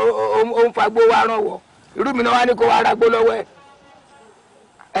ó ń fa gbó wá ràn wọ́ irú mi náà wá ní kó wá ra gbó lọ́wọ́ ẹ̀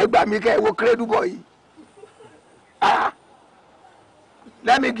ẹ gbà mí kẹ́ ẹ wo kéré dúbọ̀ yìí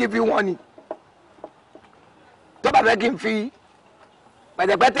let me give you one tó bá fẹ́ kí n fi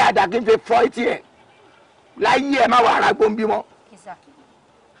pẹ̀tẹ̀pẹ̀tẹ̀ àdá kí n fi fọ́ etí ẹ̀ láyé ẹ̀ má wà ara gbóǹbí mọ́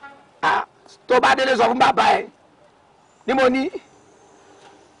tó bá délé sọ fún bàbá ẹ̀ ní mo ní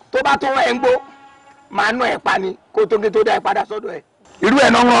tó bá tó rẹ̀ ń gbó máa nú ẹ̀ pa ni kó tó gé tó dá ẹ̀ padà sọ́dọ̀ ẹ̀ irú ẹ̀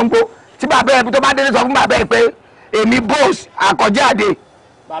náà wọ́n ń gbó tí bàbá ẹ̀ tó bá délé sọ fún bàbá ẹ̀ pé èmi bóòs àkọ́jáde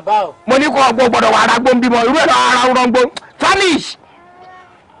bàbá o mo ní kó ọgbọ gbọ́dọ̀ wà ara gbóǹbí mọ́ irú ẹ̀ náà ara ń gbó fanish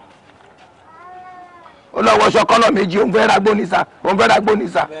ó lọ wọṣọ kọlọ méjì òun fẹ́ ra gbónísà òun fẹ́ ra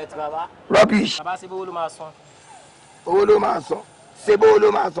gbónísà rubbish. bàbá ṣe bówó ló máa san. owó ló máa san ṣé bówó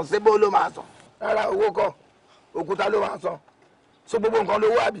ló máa san ṣé bówó ló máa san rárá owó kọ́ òkúta ló máa san so gbogbo nǹkan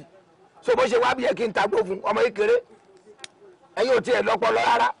lówó àbí so bó ṣe wá bí yẹ kí n ta gbó fún ọmọ kékeré ẹ̀yin ò tiẹ̀ lọ́pọlọ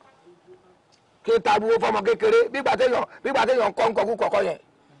rárá kí n ta gbó fọmọ kékeré bígbà téèyàn kọ́ nǹkan kú kọ̀ọ̀kan yẹn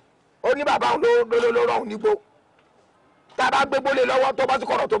ó ní bàbá òun ló rán òun nígbó tá a bá gbé gbólé lọ́wọ́ tó bá ti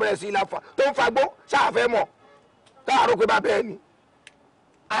kọ̀rọ̀ tó bẹ̀rẹ̀ sí ilá tó ń fagbó ṣáàfẹ́ mọ̀ táwọn àròpé bàbá ẹ̀ ni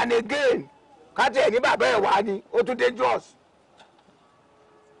and again kájí ẹ̀ ní bàbá ẹ̀ wá ni ó tún dangerous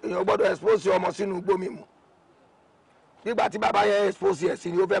èèyàn gbọ́dọ̀ expose ọmọ sínú igbó mímu nígbà tí bàbá yẹn expose ẹ̀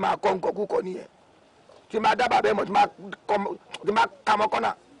sí ni ó fẹ́ máa kọ́ nǹkan kúkọ nìyẹn tí máa dá bàbá ẹ̀ mọ̀ tí máa ka mọ́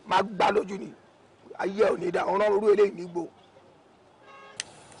kọ́nà máa gbá lójú ni ayé ẹ̀ ò ní dá ọ̀rọ̀ orú eléyìí nígbó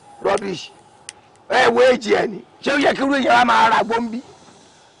rubbish ẹ wo èjì ẹ ni ṣé ó yẹ kí irú èèyàn wa máa ra gbóǹbí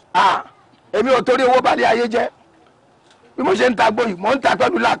èmi ò torí owó balẹ̀ ayé jẹ́ bí mo ṣe ń ta gbóyè mò ń ta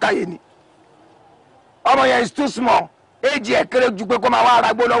pẹ̀lú làákàyè ni ọmọ yẹn is too small èjì ẹ kéré ju pé kó máa wá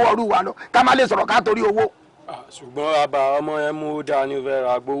ra gbó lọ́wọ́ ọ̀rú wa lọ ká má lè sọ̀rọ̀ ká torí owó. ṣùgbọ́n bàbá ọmọ yẹn mú ó dáa ní fẹ́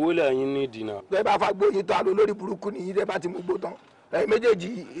ra gbowó lẹ́yìn ní ìdìnnà. bẹ́ẹ̀ bá fa gbóyin tó àlọ́ lórí burúkú nìyí tẹ́ bá ti mú gbó tán ẹ̀yin méjèèjì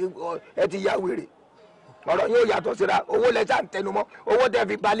ẹ ti ya wèrè ọ̀rọ̀ yóò yàtọ̀ síra owó lẹ́sà ń tẹnumọ́ owó tẹ́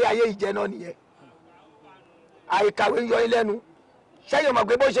fi balẹ̀ ayé ìjẹ náà nìyẹn àìkàwé ń yọ yín lẹ́nu ṣẹ́yìn mọ̀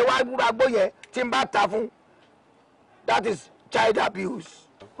pé bó ṣe wá gbúra gbó yẹn tí n bá ta fún that is child abuse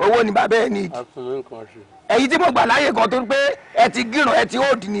owó ni bàbá ẹ̀ ní ìdí ẹ̀yin tí mo gbà láyè kan tó pé ẹ ti gíràn ẹ ti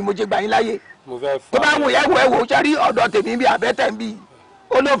òdì ni mo ṣe gbà yín láyè tó bá wù yẹ̀wò ẹ̀wò sẹ́rí ọ̀dọ̀ tèmi bí àbẹ́tẹ̀ ń bì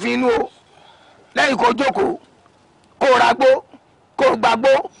olófin inú o lẹ́yìn kó jókòó kó ra gbó kó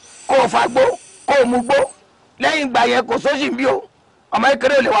gbàgbó kó fagbó kó mu gbó lẹ́yìn ìgbà yẹn kò sóṣì ń bí o ọmọ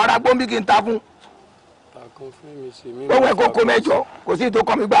ìkéré ò lè wà ra gbó bí kì í ta fún ohun ẹ̀ kókó mẹ́jọ kò sí ìtò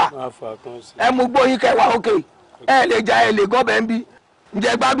kọ́mi gbà ẹ mú gbóyin kẹwàá òkè ẹ lè ja ẹ lè gọ́bẹ̀ ń bí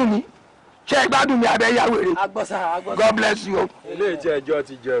ǹjẹ́ gbádùn mi ṣé gbádùn mi abẹ́ yá wèrè God bless you. ilé ìjẹ́ ẹjọ́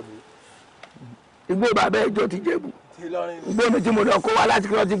ti jẹ̀bù. igbó bàbá ẹjọ́ ti jẹ̀bù igbó mi tí mo lọ kó wá láti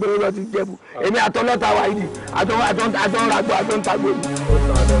kí wọ́n ti gbé lọ ti jẹ̀bù èmi àtọ́lọ́ta wa yìí àtọ́nragbó àtọ́ntàgbó mi.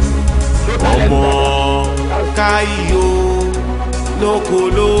 ọmọ káyọ̀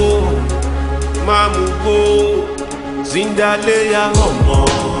lókòló mamugo zindaleya ọmọ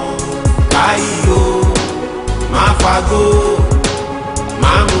káyọ̀ máfago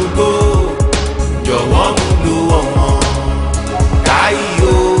mamugo jọ̀wọ́ mú lo ọmọ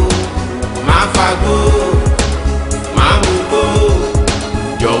káyọ̀ máfago mamugo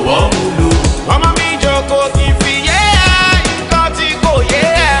jọ̀wọ́ mú lo. ọmọ mi jókòó kì í fi yé nǹkan tí kò yé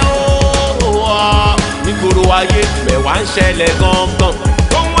ẹ o nígboro ayé mẹ́wàá ń ṣẹlẹ̀ gangan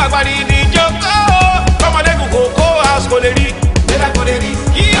ohun àgbàdì ìdíjókòó ọmọdé kò kó àsìkò lè rí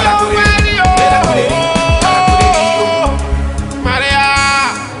kí ló fẹ́ rí o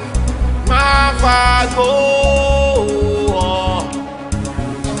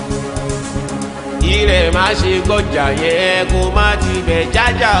má ṣe gbọ́jà yẹn kó má ti bẹ̀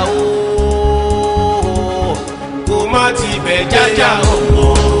jájà o kó má ti bẹ̀ jájà o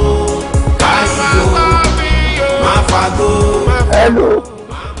káyọ̀ má fagbó.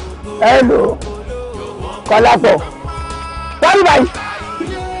 hello Kọ́lápọ̀ wọ́n ní báyìí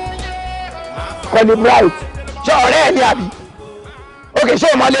kọ́ni bright ṣé ọ̀rẹ́ ẹ̀ ní àbí òkè ṣé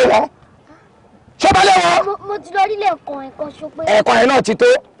o mọ lé wọn ṣé o mọ lé wọn. mo ti lọ nílé ẹ̀kan ṣo pé. ẹ̀kan yẹn náà ti tó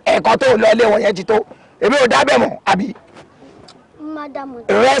ẹ̀kan tó lọ lé wọn yẹn ti tó èmi ò dábẹ́ mọ́ àbí. Madam.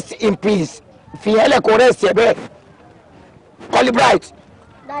 Rest in peace fìyẹn lẹ́kọ̀ọ́ rest ẹ̀ bẹ́ẹ̀ kọ́ni bright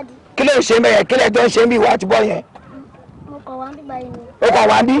kí ló ń ṣe mẹ́yẹn kí lẹ́jọ́ ń ṣe bí ìwà àtibọ́ yẹn. mo kàn wá ń bí báyìí ni. ó kàn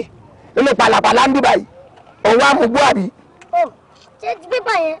wá ń bí nínú pàlàpàlà ń bí báyìí òun wá mú gbó àbí. ṣé ti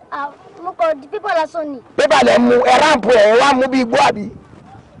pépà yẹn mo kàn di pépà lásán ni. pépà lẹ mú ẹ ráǹpù ẹ wá mú bí igbó àbí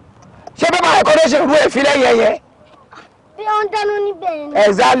ṣé pépà ẹ̀kọ́ ló ṣe rú èéfín lẹ́yìn ẹ̀yẹ. bí wọ́n ń dáná níbẹ̀ yẹn ni.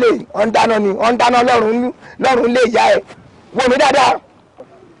 exactly wọ́n ń dáná ni wọ́n ń dáná lọ́rùn lè yá ẹ wò mí dáadáa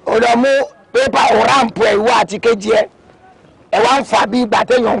ò lọ mú pépà ò ráǹpù ẹ ìwọ àti kejì ẹ wá ń fa bí ìgbà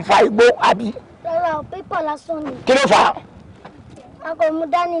téèyàn ń fa igbó àbí. rárá o pépà lásán ni. kí ló fà á. a kò mú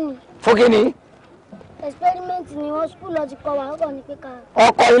dání ni. fún kí ni. experiment ni wọn skul lọ ti kọ wa ọkọ ní pẹka.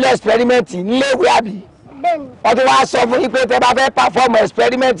 ọkọ ilé experiment níléèwé àbí. bẹ́ẹ̀ni. wọ́n ti wá sọ fún yín pé tẹ́ bá fẹ́ perform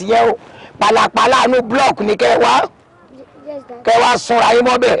experiment yẹn o pàlàpàlà àánú block ni kẹ́ wá sunra yín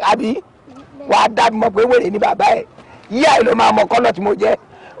mọ́bẹ̀ àbí. wàá dábì mọ́ pé wèrè ní bàbá ẹ̀ yíyá ẹ̀ ló máa mọ kọ́lọ̀ tí mo jẹ́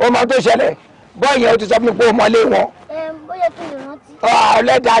ó mọ tó ṣẹlẹ̀ bọ́ọ̀ yẹn o ti sọ fún mi pé o mọlé wọn. bóyá kí n lè rántí.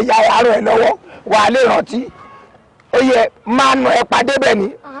 ọlẹ́dàá ya àárọ̀ ẹ̀ lọ́wọ́ wàá lè rántí ó yẹ máa nà ẹ pàdé bẹ́ẹ̀ ni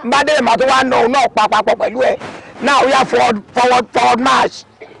bá dé ìmọ̀ tó wá nà òun náà pa papọ̀ pẹ̀lú ẹ náà ó yá forward march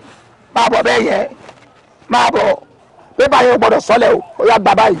máa bọ̀ bẹ́ẹ̀ yẹn máa bọ̀ pépà yẹn ò gbọ́dọ̀ sọ́lẹ̀ o ó yá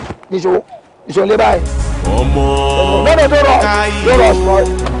gbà báyìí níṣó lé báyìí. ọmọ lọ́dọ̀ tó rọ̀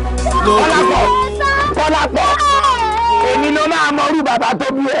Kọ́lápọ̀ èmi ló máa mọ orú bàbá tó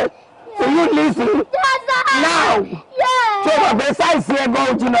bí ẹ you listen now tó bọ̀ pé sáìsì ẹ̀gbọ́n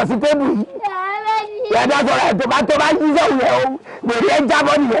ò jìnnà sí tébù yìí yàtọ̀ sọ̀rọ̀ ẹ̀ tó bá jíjẹ́ òun ẹ̀ o wèrè ẹ̀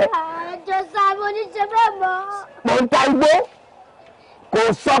jábọ́ nìyẹn. àjọsà mo ní ṣe bẹ́ẹ̀ mọ́. mo ń ta igbó kò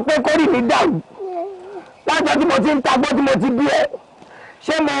sọ pé kórì mi dàrú lájọ tí mo ti ń ta igbó tí mo ti bí ẹ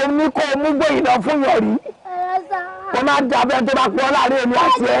ṣé mo ní kó o mú gbòyìn lọ fún yàn rí kó má dàbẹ́ tó bá pọ̀ láàrin èmi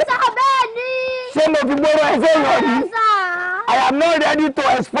àti ẹ ṣé mo fi gbóró ẹ sẹ́yìn rí. I am not ready to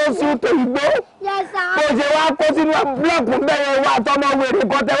expose you to igbó. Yes, sir. Kò ṣe wá kó sínú búlọ̀kù bẹ́ẹ̀ wá tọmọ wèrè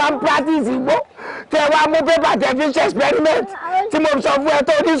kan tẹ wá ń practice igbó tẹ wá mú pépà tẹ fi ṣe experiment tí mo sọ fún ẹ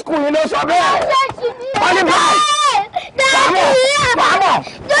tó ní skul yìí ló sọ bẹ́ẹ̀. wọ́n ní báyìí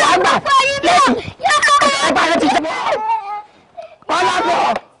wàá gbà lẹ́yìn ẹgbàá yẹn ti ṣe bọ́. Kọ́lápọ̀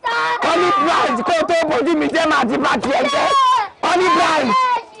Kọ́lí Bright kó tó bójú mi jẹ́ màá ti bá tiẹ̀ jẹ́ Kọ́lí Bright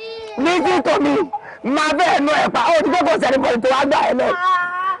listen to me máa bẹ́ẹ̀ nù ẹ̀ pa ó ti fẹ́ kó sẹ́ni bọ̀ ètò àgbà ẹ̀ lọ.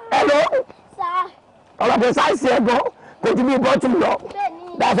 Hello ọlọ́pàá sáìsì ẹ̀gbọ́n kò ju bí bọ́tù lọ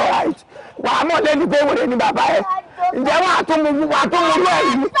that's all right wà á mọ̀ lẹ́nu pé wèrè ni bàbá ẹ̀ ǹjẹ́ wà á tún mú lú ẹ̀ yìí wà á tún mú lú ẹ̀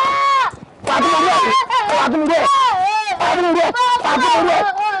wà á tún mú lú ẹ̀ wà á tún mú lú ẹ̀ wà á tún mú lú ẹ̀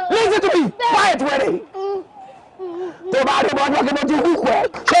listen to me quiet wèrè tó bá rí bọ́ọ̀dù kí mo ti hú ẹ̀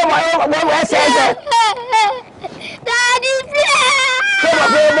ṣé mo ẹsẹ̀ ẹsẹ̀ ṣé mo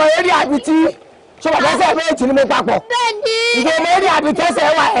fi ọmọ eré àbítí ṣé mo fẹsẹ̀ méjì ni mo papọ̀ ìgbẹ́ ọmọ eré àbítẹ́sẹ̀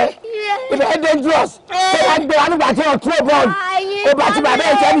wà ẹ̀ ibẹ̀ dangerous ṣé wàá gbé wa nígbà tí wọ́n tú bọ́ọ̀lù ó bá ti bàbá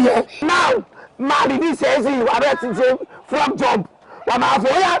ẹ̀ jẹ́ nìyẹn now máa rí ní ìṣẹ́yẹsì ìwà rẹ̀ ti ṣe frog jump wà máa fò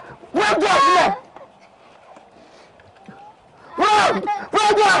ó yá frog jump sílẹ̀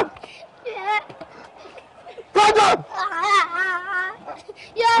frog jump frog jump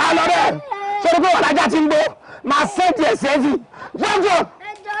àlọ́ rẹ̀ sọ́dọ̀ pé wọ́n lájà ti ń gbó máa ṣẹ́ẹ̀tì ẹ̀ṣẹ́yẹsì frog jump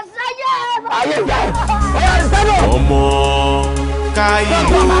ayé ìyá ẹ̀ sẹ́dọ̀. ọmọ káyé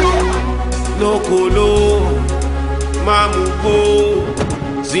lókòló máa mú gbó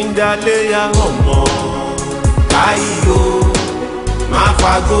zindaleya ọmọ káyé máa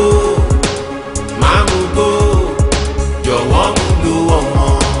fagbó máa mú gbó jọ̀wọ́ mú lo ọmọ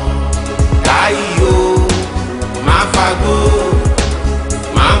káyé máa fagbó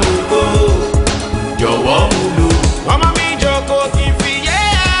máa mú gbó jọ̀wọ́ mú lo. ọmọ mi jókòó kí n fi yé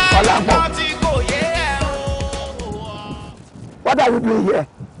ẹ lọ tí kò yé ẹ o. What are you doing here?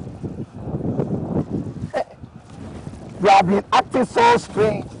 You have been acting so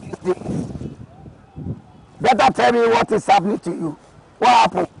strange these days. Better tell me what is happening to you. What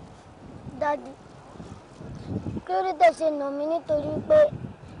happened? Daddy, kí ló dé ṣe nà mí nítorí pé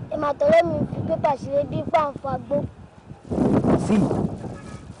ìmọ̀tọ́rẹ́ mi fi pépà ṣeré bí pàǹfà gbó. See,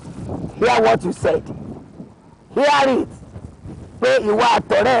 hear what you said. Hear it. Pé ìwà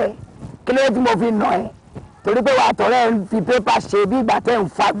àtọ̀rẹ́ kí ló tí mo fi nà ẹ́. torí pé wàá tọ̀rẹ́ ń fi pépà ṣe bí ìgbà tẹ́ ń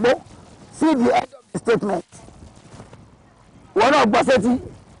fagbó. See the end of the statement. Wọ́n náà gbọ́ sétí,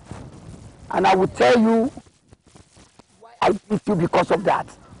 and I will tell you why I beat you because of that.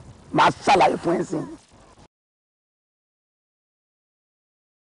 Màá ṣàlàyé fún ẹ sìn.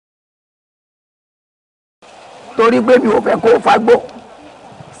 Torí pé mi ò fẹ́ kó o fagbó.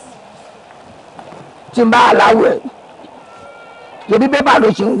 Tí n bá aláwọ̀ ẹ̀, ṣebí pépà ló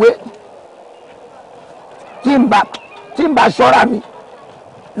ṣì ń wé. Tí n bá ṣọ́ra mi,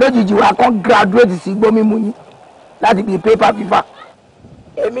 lójijì wa kan graduate sí igbó mímu yín láti bí pépà fífà.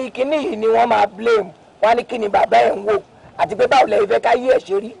 Èmi kíní yìí ni wọ́n máa blame, wọ́n ní kí ni bàbá ẹ̀ ń wò àti pé báwo lẹ́yìn fẹ́ ká yí ẹ̀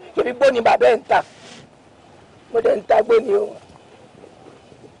ṣe rí, ṣebí gbó ni bàbá ẹ̀ ń tà. Mo dẹ̀ ń ta gbé ni o.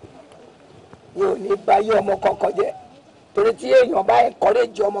 Mi ò ní bá yí ọmọ kankan jẹ́ torí tí èèyàn bá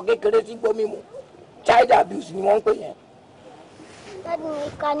encourage ọmọ kékeré sí igbó mímu, child abuse ni wọ́n ń pè yẹn. Dádì mi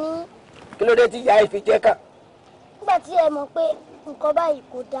ká ní. Kí ló dé tí ìyá ẹ̀ fi jẹ́ ká? Nígbà tí ẹ mọ̀ pé nǹkan báyìí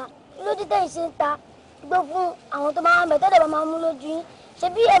kò dáa, kí ló dé tẹ̀yìn ṣe ń ta gbé fún àwọn tó máa ń bẹ̀ tẹ́lẹ̀ bá máa mú lójú yín? Ṣé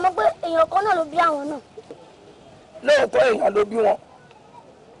bí ẹ mọ̀ pé èèyàn kan náà ló bí àwọn náà? Lóòótọ́ èèyàn ló bí wọn,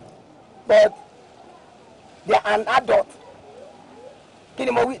 but they are an adult. Kí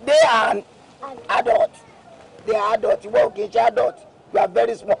ni mo wí? They are an adult. They are adult. Ìwọ ò kì í ṣe adult. You are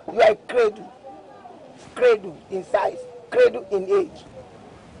very small. You are a cradle. Cradle in size. Cradle in age.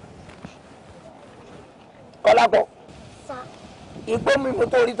 Kọ́lápọ̀. Igbó mímu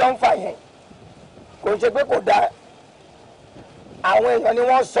tó rí tó ń fà yẹn kò ṣe pé kò dáa. Àwọn èèyàn ni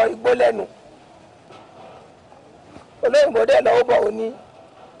wọ́n sọ igbó lẹ́nu. Olóyìnbó dẹ̀ lọ́wọ́ bọ̀ ó ní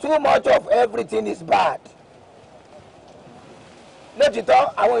too much of everything is bad. Lótìtọ́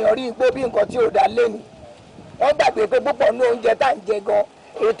àwọn èèyàn rí igbó bí nǹkan tí ò dá lẹ́nu. Wọ́n gbàgbé pé púpọ̀ ní oúnjẹ tá à ń jẹ gan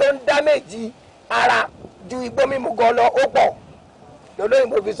èyí tó ń dámèjì ara ju igbó mímu gan lọ ó pọ̀.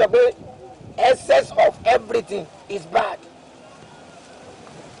 Olóyìnbó fi sọ pé excess of everything is bad.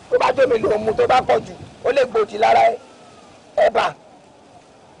 Tó bá tómi lò mu tó bá pọ̀ jù ó lè gbòdì lára ẹ̀. Ẹ̀bà,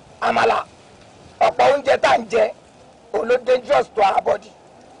 àmàlà, ọ̀pọ̀ oúnjẹ tá à ń jẹ òun ló dangerous to our body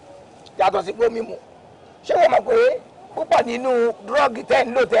yàtọ̀ sí igbó mímu. Ṣé wọ́n mọ̀ pé púpọ̀ nínú drug tẹ́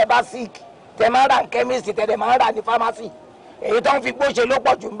ń lò tẹ́ bá sick tẹ́ máa ń rà ní chemist tẹ́ máa ń rà ní pharmacy èyí tó ń fi gbó ṣe ló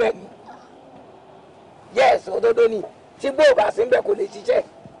pọ̀ jù ń bẹ̀ ni. Yes, òdodo ni tí gbó ò bá sí ń bẹ̀ kò lè ṣiṣẹ́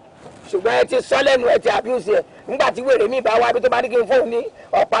ṣùgbọ́n ẹ ti sọ lẹ́nu ẹ ti abuse ẹ nígbà tí wèrè mi bá wá bí tó bá ní kí n fóun ní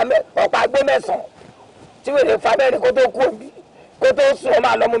ọ̀pá gbó mẹ́sàn-án tí wèrè fa bẹ́ẹ̀ ni kó tó kú òbí kó tó sùn ọmọ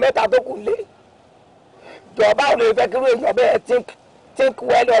àlọ́mú mẹ́ta tó kù lé. Jọba ò lè fẹ́ kí irú èèyàn bẹ́ẹ̀ think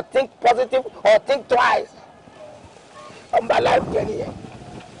well or think positive or think twice. Ọmọba life jẹ nìyẹn.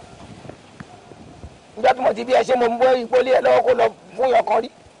 Níjọ́ tí mo ti bí ẹ ṣe mo mú ìpolí ẹ lọ́wọ́ kó lọ fún yàn kan rí.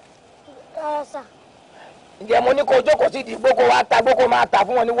 Ǹjẹ́ mo ní kó jókòó sí ìdìgbò kó wá ta gbó kó máa tà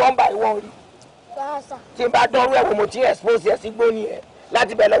fún wọn ní one by one rí. Tí n bá dánrú ẹ̀wò mo ti expose ẹ̀ sí gbóni ẹ̀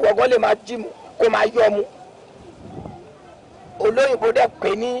láti bẹ̀ lọ́wọ́ ọgọ́ lè máa jí mu kó máa yọ mu. Olóyìnbó dẹ̀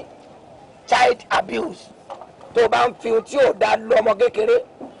pè ní child abuse. Tó bá ń fi ohun tí ò dá lọ ọmọ kékeré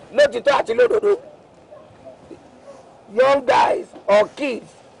lótìtọ́ àti lódodo. Young guys or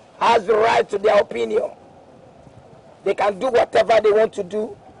kids has the right to their opinion. They can do whatever they want to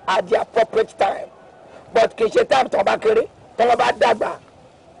do at the appropriate time. But kì í ṣe time tó bá kéré tó bá dàgbà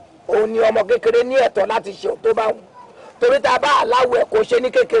òun ni ọmọ kékeré ní ẹ̀tọ́ láti ṣe tó bá wù. Torí tá a bá aláwọ̀ ẹ̀ kò ṣe ní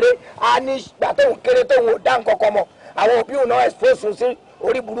kékeré a ní ìgbà tóun kéré tóun ò dá nǹkan kan mọ̀ àwọn òbí òun náà expose sí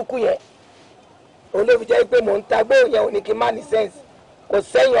orí burúkú yẹn. Olóbi jẹ́ pé mò ń ta gbó yẹn ò ní kí n má ní sense kò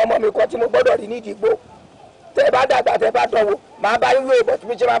sẹ́yìn ọmọ mi kan tí mo gbọ́dọ̀ rí nídìí gbó. Tẹ́ bá dàgbà tẹ́ bá dánwò máa bá yín wé bọ̀ tí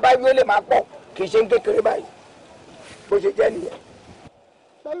mi ṣe máa bá yín wé lè máa pọ̀ kì í ṣe ń kékeré báyìí bó ṣe jẹ́ nìyẹn.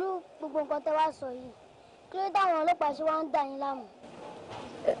 Pẹ̀lú gbogbo nǹkan tẹ́ wá sọ yìí kí ló dáwọn ọlọ́pàá ṣe wá ń dà yín láàmú.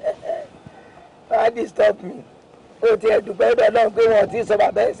 Why disturb me? O ti ẹ̀dùpẹ́ bẹ́ẹ̀ náà pé wọn ò tí ì sọ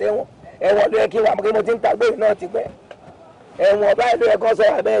bàbá ẹ̀ sẹ́wọ̀n ẹ̀wọ̀n ló yẹ kí wà pé mo ti ń ta gbóyè náà ti pẹ́ ẹ̀wọ̀n báyìí ló yẹ kó sọ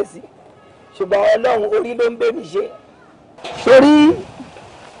bàbá ẹ̀ sí ṣùgbọ́n Ọlọ́run orí ló ń bẹ́ mi ṣe. Torí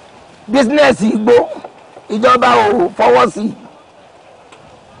bísínẹ́sì igbó ìjọba ò fọwọ́ sí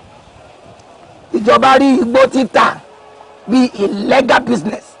ìjọba rí igbó títà bí illegal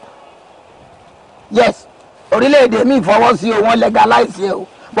business. Yes, orílẹ̀-èdè mi fọwọ́ sí o wọ́n legalize ẹ o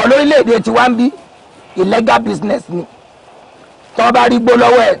but lórílẹ̀-èdè tí wá ń bí illegal business ni. Tọ́ bá rí gbó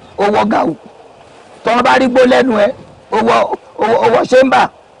lọ́wọ́ ẹ̀ owó gàù tọ́ bá rí gbó lẹ́nu ẹ̀ owó ṣẹ́mbà.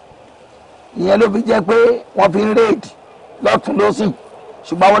 Ìyẹn ló fi jẹ́ pé wọ́n fi ń raid lọ́tún lọ́sìn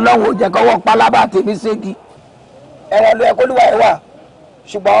ṣùgbọ́n Ọlọ́run ò jẹ́ kọ́wọ́ pálábà tèmi ségi. Ẹ̀wọ̀n ló yẹ kó lùwà ẹ̀ wà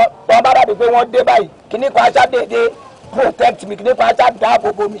ṣùgbọ́n tọ́ bá dàbí pé wọ́n dé báyìí kíní kan aṣá dédé protect mi kíní kan aṣá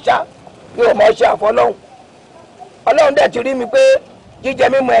dáàbò bò mí ṣá yóò mọ̀ ṣe àfọlọ́hún. Ọlọ́run dẹ̀ ti rí mi pé jíjẹ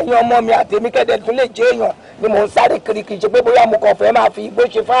mímu ẹ̀yin ọmọ mi àtèmi kẹ́dẹ̀ tún lè jẹ́ èèyàn ni mò ń sáré kiri kì í ṣe pé bóyá mo kàn fẹ́ máa fi igbó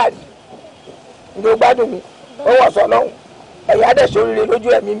ṣe fáàrí ní o gbádùn mi ó wọ̀ sọ lọ́hùn ẹ̀yà dẹ̀ sóríire lójú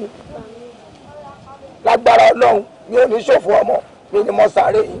ẹ̀mí mi lágbára ọlọ́run mi ò ní ṣòfò ọmọ mi ni mo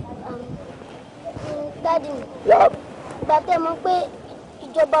sáré yìí. dádì mi ìgbà tẹ́ mọ̀ pé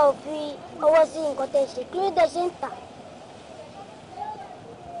ìjọba ò fi ọwọ́ sí nǹkan tẹ́ ṣe kí ló dé ṣe ń tà.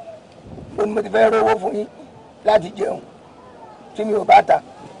 mo ti fẹ́ rówó fún yín láti jẹun tí mi ò bá ta.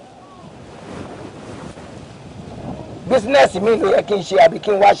 bísínẹ́sì mi ló yẹ kí n ṣe àbí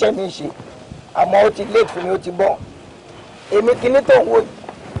kí n wáṣẹ́ mi ṣe àmọ́ ó ti late fún mi ó ti bọ́ èmi kíní tó ń wò yìí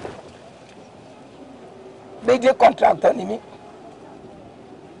building contractor ni mí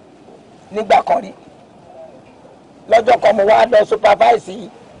nígbà kan rí lọ́jọ́ kan mo wá lọ supervise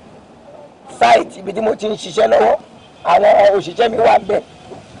site ibi tí mo ti ń ṣiṣẹ́ lọ́wọ́ àwọn òṣìṣẹ́ mi wà bẹ́ẹ̀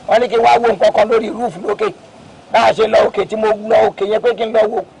wọ́n ní kí n wá wo nǹkan kan lórí roof lókè báà ṣe lọ òkè tí mo lọ òkè yẹn pé kí n lọ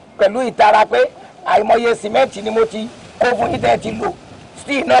wo pẹ̀lú ìtara pé àìmọye sìmẹ́ǹtì ni mo ti kó fún yín tẹ́ ti lò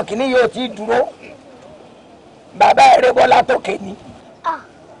steel náà kìíní yóò ti dúró bàbá ẹ̀rẹ́ bọ́lá tókè ni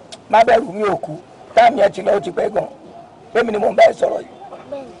má bẹ̀rù mi ò kú táàmì ẹ̀ ti lọ ó ti pẹ́ gan pé mi ni mo ń bá ẹ sọ̀rọ̀ yìí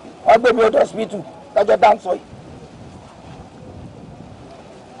wọ́n gbé mi ó dọ̀ hospital lọ́jọ́ tá à ń sọ yìí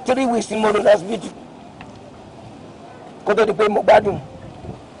 3 weeks ni mo lò lọ hospital kó tó di pé mo gbádùn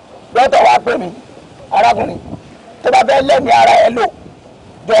lọ́tọ̀ wá pè mí arákùnrin tó bá fẹ́ lẹ́mìí ara ẹ lò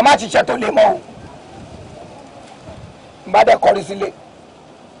jọ̀ọ́ má ṣiṣẹ́ tó lè mọ́ o n bá dẹ̀ kọrí sílé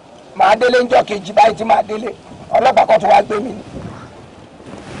màá délé ńjọ́ kejì báyìí tí màá délé ọlọ́pàá kan tó wá gbé mi ni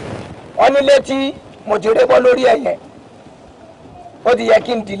wọ́n nílé tí mo ti rébọ́ lórí ẹ̀ yẹn ó ti yẹ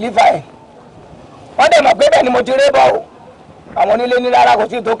kí n dìlífà ẹ̀ wọ́n dẹ̀ mọ̀ pé bẹ́ẹ̀ ni mo ti rébọ́ o àwọn onílé ní rárá kò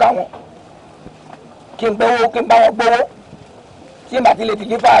sí tó ká wọn kí n gbowó kí n bá wọn gbowó tí n bá ti lè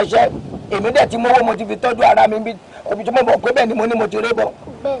dìlífà iṣẹ́ èmi dẹ̀ ti mówó mo ti fi tọ́jú ara mi bí òbí tí mo mọ̀ pé bẹ́ẹ̀ ni mo ní mo ti rébọ́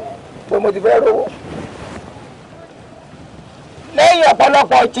pé mo ti fẹ́ rówó. lẹ́yìn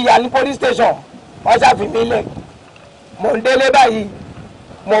ọ̀pọ̀lọpọ̀ ìtìyà ní police station wọ́n ṣàfi mí lẹ̀ mò ń délé báyìí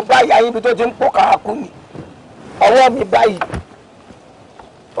mo bá ìyá yín ibi tó ti ń pò káàkú ni ọwọ́ mi báyìí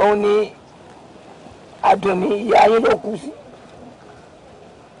òun ni àdùnní ìyá yín ló kú sí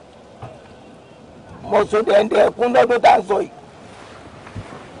mo sọ dẹ́ndẹ́ ẹkún lọ́dún tá à ń sọ yìí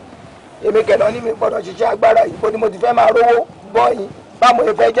èmi kẹ̀lọ́ ní mi gbọ́dọ̀ ṣiṣẹ́ agbára yìí bó ni mo ti fẹ́ máa rówó bọ́yìn báwo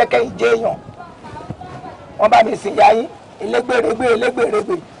ni fẹ́ jẹ́ kẹ́yìn jẹ́ èèyàn wọ́n bá mi sìn ìyá yín elégbèrègbè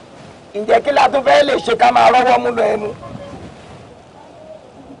ǹjẹ́ kí la tún fẹ́ lè ṣe ká máa rọ́wọ́ mú lọ ẹnu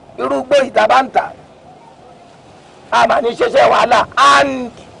irúgbó ìta bá ń tà a máa ní ṣẹṣẹ wàhálà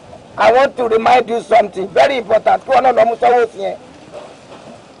and I want to remind you something very important kí wọn náà lọ mú sọ́wọ́ sí yẹn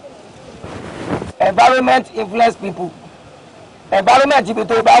environment influence people environment ibi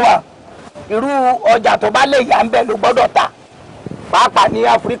tó bá wà irú ọjà tó bá lè yà ń bẹ ló gbọ́dọ̀ tà pàápàá ní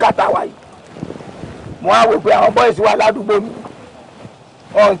Áfíríkà táwa yìí mo á wò pé àwọn boys wà ládùúgbò mi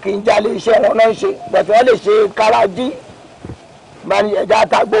wọn kì í jalè iṣẹ́ wọn náà ń ṣe gbẹ̀tẹ̀ wọn lè ṣe kárájí máa ní ẹja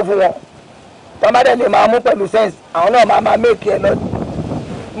àtàgbò fún wọn tọ́mọdé lè máa mú pẹ̀lú sense àwọn náà máa méèkì ẹ lọ́dún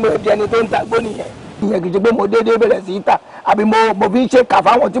mo di ẹni tó ń tagbó nìyẹn ìyẹn kì í ṣe pé mo déédéé bẹ̀rẹ̀ sí í tà àbí mo fi ń ṣe kà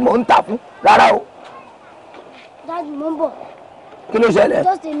fáwọn tí mò ń tà fún rárá o. Daddy, mo ń bọ̀. Kí ló ṣẹlẹ̀?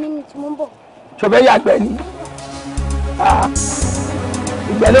 Just a minute, mo ń bọ̀. Ṣọfẹ́ yàgbẹ́ ni.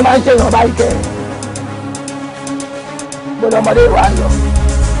 Ìgbẹ́ ló máa ń ṣèyàn báyìí kẹ́ ẹ̀. Gbọ́dọ̀ ọmọdé wà lọ.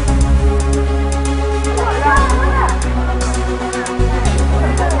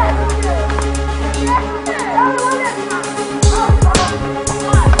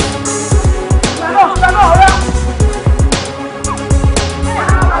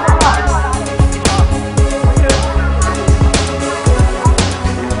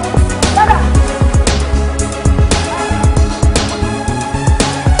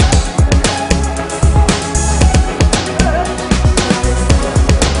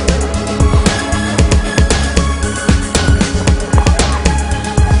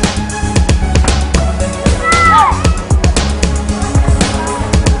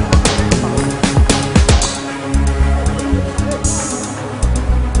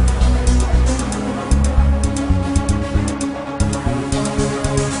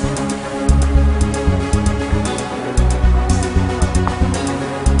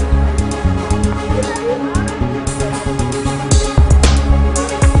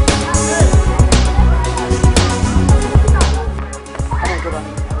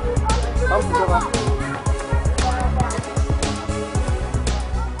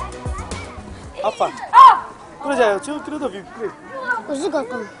 kí ló tó fi pè. kò sí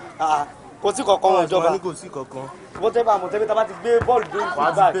kankan. kò sí kankan wọn ìjọba. kò sí kankan. wọ́n tẹ́ bá àmọ̀ tẹ́bí tá bá ti gbé bọ́ọ̀lù dórí fún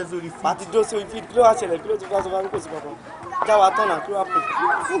báyìí bá ti dó sórí fíìdì kí ló wá ṣẹlẹ̀ kí ló tó fún aṣọ kò sí kankan. já wa tọ̀nà kí ló wá pè.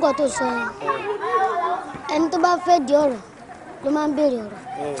 fún kan tó sọ yẹn ẹni tó bá fẹ́ di ọ̀rọ̀ ló máa ń béèrè ọ̀rọ̀.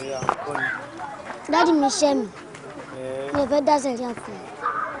 Dádì mi ṣẹ́ mi ò fẹ́ dá sẹ̀rí àfọ̀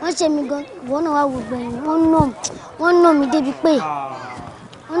wọ́n ṣe mi gan ìwọ náà wá gbogbo ẹ̀yìn wọ́n nà mí débi pé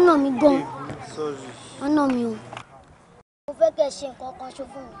wọ́n nà mí gan wọ́n nà mí o. mo fẹ́ kẹ́ ẹ ṣe nǹkan kan ṣo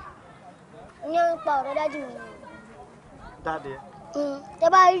fún mi ní nípa ọ̀rọ̀ dádì mi ni. Dáadé. Tẹ́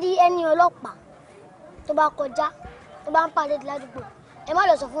bá rí ẹni ọlọ́pàá tó bá kọjá tó bá ń pàdé ládùúgbò ẹ má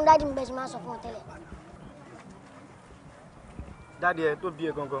lọ sọ fún dádì mi bẹ́ẹ̀ ṣe máa sọ fún ọ tẹ́lẹ̀. Dáadé ẹ tó bí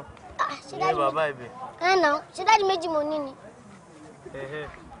ẹ gangan. Ṣé dádì bàbá ibẹ̀. ẹ nà ṣé dádì méjì mo ní ni.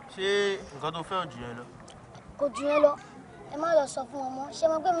 Ṣé nǹkan tó fẹ́ jù yẹn lọ? Kò jù yẹn lọ ẹ má lọ sọ fún ọmọ ṣé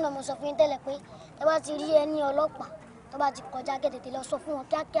mo gbé mi náà mo sọ fún yín tẹ́lẹ̀ pé ẹ bá ti rí ẹni ọlọ́pàá tó bá ti kọjá kẹ́ tètè lọ sọ fún wọn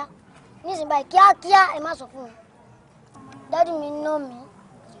kíákíá nísìnyí báyìí kíákíá ẹ má sọ fún wọn. Dádì mi nà mí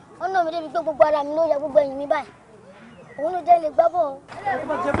wọ́n nà mí débi pé gbogbo ara mi ló yẹ gbogbo ẹ̀yìn mi báyìí òun ló jẹ́ lè gbá bọ̀. Ó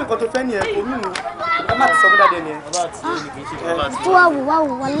bá jẹ́ pé nǹkan tó fẹ́ nìyẹn kò mí nù ẹ má ti sọ fún Dáadé nìyẹn. tí wàá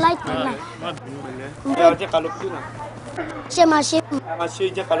wò wá láìpẹ́ náà. ẹ jẹ́ ká lọ pé náà. ṣé máa ṣe é. a máa ṣe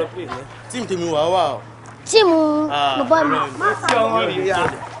jẹ́ ká lọ pé náà. tíìmù tèmi wà wà o. tíìmù bàbá mi.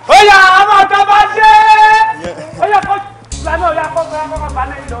 ó yá àwọn ọ̀tọ̀ bá dé ó yá kó lánàá ó yá kó bá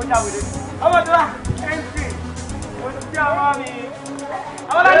lẹ́yìn lọ ó yá wèrè ọmọ tó wà nc òṣìṣẹ́ ọmọ mi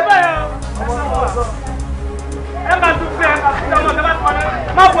àwọn ọlọ́dún bẹ́ẹ̀ o ẹ máa tún fẹ́ ọmọ tó bá tọ́ lẹ́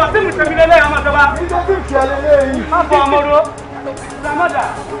má bọ̀ tíìmù tèmi lélẹ̀ ọmọ tó bá má bọ̀ ọmọ ro ramada.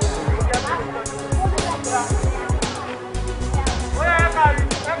 ó yá ẹ kàrí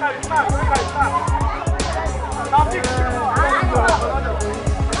máa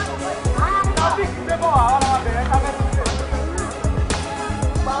Traffic ṣe bọ̀ wá ọlọ́wọ́ bẹ̀rẹ̀ ká mẹ́tò ṣe.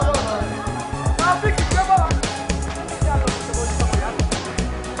 Traffic ṣe bọ̀ wá.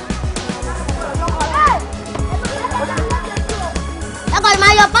 Ẹ kọ́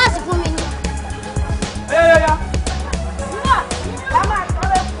máa yọ páàsì fún mi ni. Ya.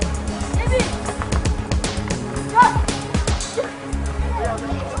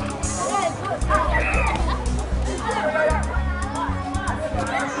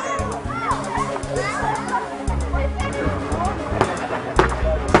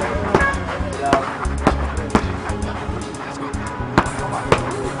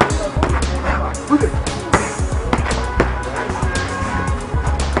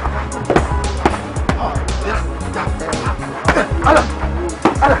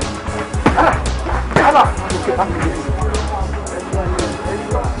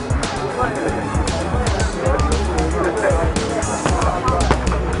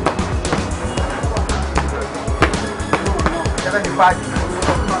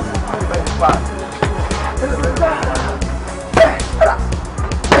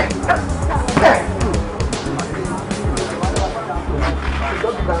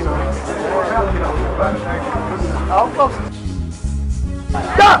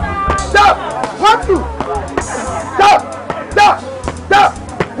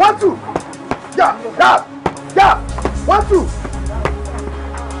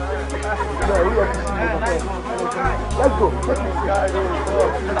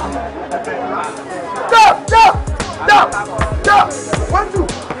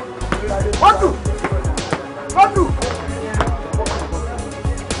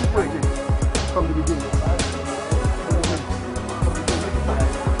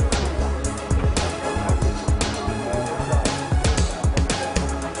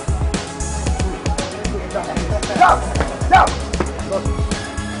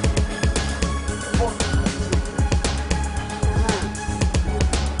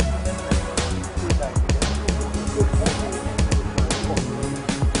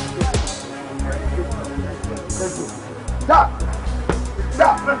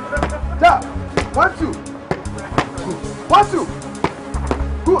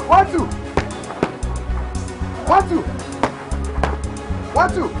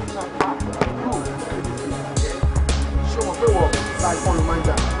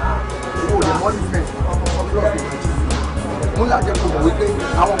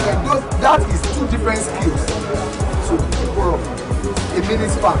 That is two different skills. So, a minute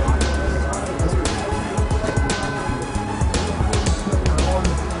span.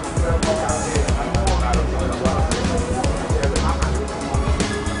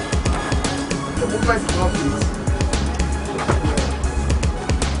 The movement is not fixed.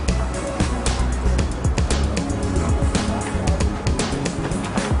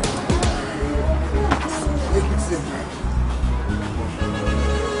 Make it simple.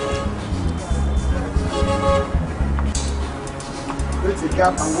 Create a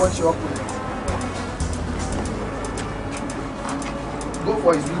gap and watch your opponent. Go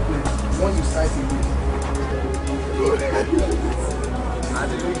for his weakness. Once you sight a weak,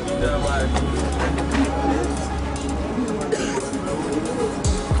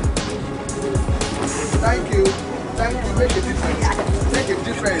 Thank you. Make a difference. Make a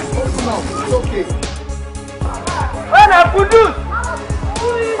difference. No, it's okay. Ana Kudus!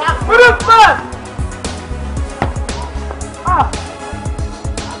 Kudus man!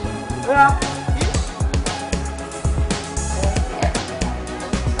 Yeah.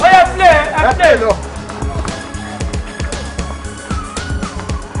 Oh yeah, play. No.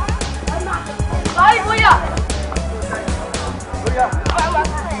 Vai, Buia!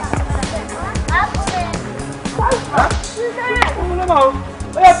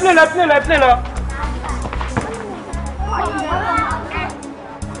 Play là.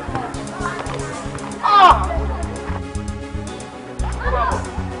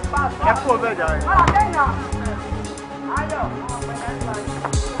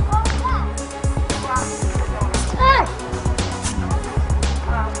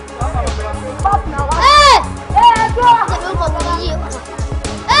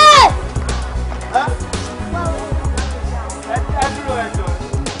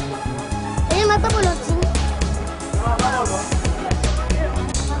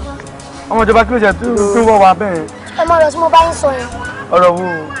 Ọmọ ìjọba kí ló jẹ́ tó wọ́ wa bẹ́ẹ̀. Ẹ mọ̀ ọ̀rọ̀ tí mo bá ń sọ yẹn. Ọ̀rọ̀ wo?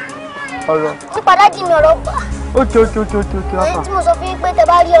 Ọ̀rọ̀. Nípa dájú mi ọ̀rọ̀ gbà. Ókè. Ẹni tí mo sọ fún yín pé tẹ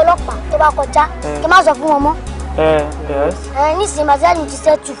bá rí ọlọ́pàá tó bá kọjá, kí má sọ fún wọn mọ́. Nísìnyí màtíláàdì ti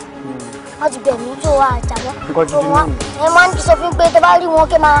sẹ́tù. Wọ́n ti bẹ̀ mí tó wà àjàmọ́. Ẹ máa ń sọ fún yín pé tẹ bá rí wọn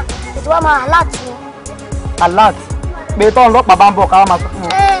kí máa ètò wa máa alert wọn. Alert? Pé tọ́ ọlọ́pàá bá ń bọ̀ ká máa sọ fún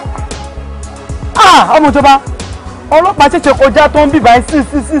wọn. Ọmọ ìjọba ọlọ́pàá ṣẹ̀ṣẹ̀ kọjá tó ń bìbà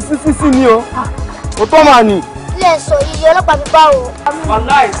sí ni o. Ó tọ́ máa nì. Ilé ẹ̀sọ́ iye ọlọ́pàá fi bá o.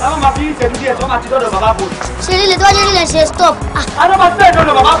 Wàláì, táwọn máa fi ìṣẹ́jú díẹ̀ tó máa ti dọ́dọ̀ bàbá bòlù. Ṣé líle tó wá dé líle ṣe stop? Adó máa fẹ́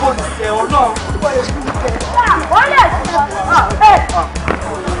dọ́dọ̀ bàbá bòlù ẹ̀wọ̀n náà. Wọ́n lè sọ.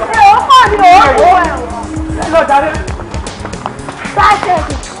 Ó kọ́ ni ó. Lọ darí. Sáṣẹ̀.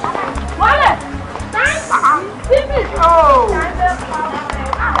 Wọ́n lè. Síbì.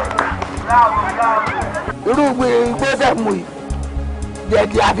 Irú igbó tẹ̀ mú yìí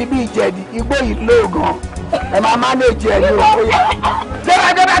jẹ̀dì àfi bí ìjẹ̀dì igbó yìí lóògàn ẹ máa mánéèjì ẹ̀ ní òkú yá.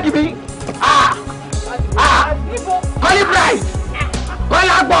 Jẹ́bàjẹ́bà kìbí kọ́lí bright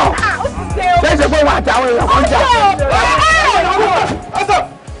kọ́lá gbọ̀ ṣéṣe pé wọn àtàwọn èèyàn kan jà.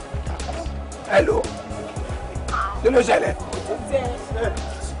 Hello kí ló ṣẹlẹ̀?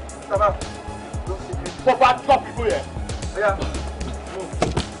 Pọ̀pọ̀ àtọ́ pípọ̀ yẹn.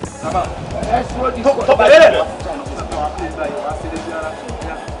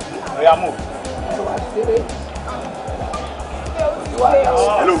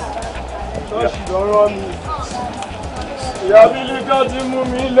 Hello. Ṣọ́ọ̀ṣì lọ́rọ́ mi. Ìyá Bílíkà ti mú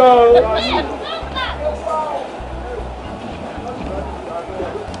mi lọ.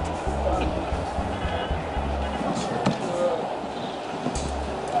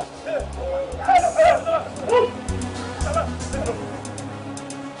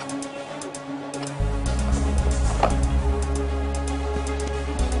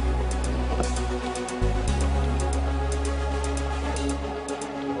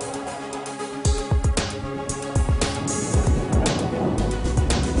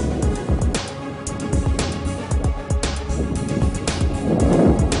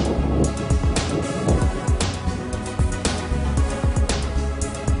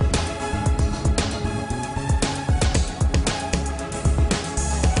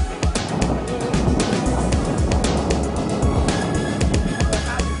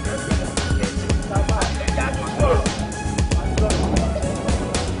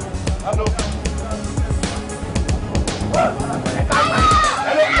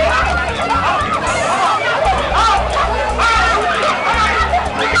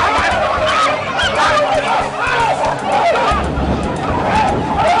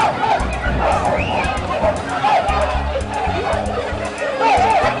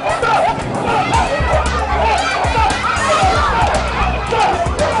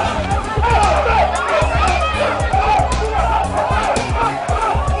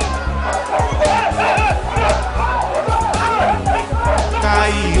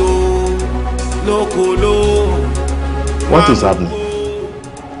 What is happening?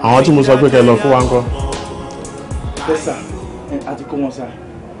 Àwọn tí mo sọ pé kẹ́ lọ fún wa ńkọ́. Bẹ́sà, àti kó wọn sá,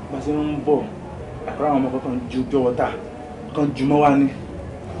 bá ṣe ń bọ̀, àkọ́rọ́ àwọn ọmọ kan ju pure water, kan jù mọ́ wa ni.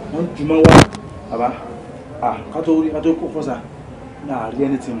 Wọ́n jù mọ́ wa, bàbá, ká tó kó fọ́sà, náà rí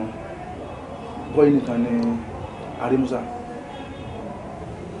ẹni tí mo. Bọ́yì nìkan ni àrímúsà.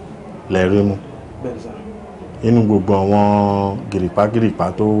 Lẹ́rí mú. Bẹ́ẹ̀ sá. Inú gbogbo àwọn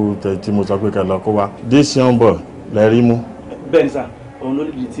gìrìpá tó tí mo sọ pé kẹ́ lọ kó wa. This young boy, lẹ́rí mú. bẹ́ẹ̀ ni sà òun ló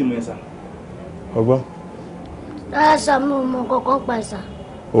lè di tíìmù ẹ̀ sà. ọgbọ́n. rárá sà mi ò mọ nǹkan kan pa ẹ̀ sà.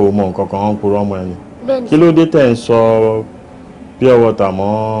 o ò mọ nǹkan kan ń purọ́ ọmọ ẹni. bẹ́ẹ̀ ni. kí ló dé tẹ̀ ń sọ pure water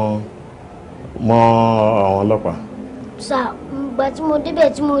mọ́ àwọn ọlọ́pàá. sà ìgbà tí mo débẹ̀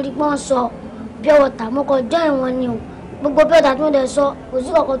tí mo rí pọ́n sọ pure water mo kàn jọ́ ìwọ̀n ni o gbogbo pure water tí mo dẹ̀ sọ kò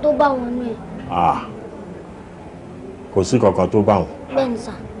sí kankan tó bá wọn nù ẹ̀. kò sí kankan tó bá wọn. bẹ́ẹ̀ ni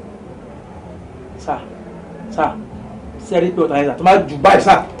sà. sà sẹ́rí pure water yẹn sà tó bá jù báyìí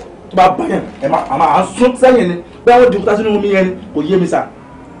sà tó bá bá yẹn ẹ̀ máa à ń sún sẹ́yìn ni bí wọ́n di òkúta sínú omi yẹn ni kò yé mi sà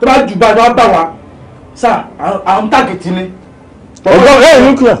tó bá jù báyìí tó bá bá wa sà à ń tàgìtì ni. ọgbọ́n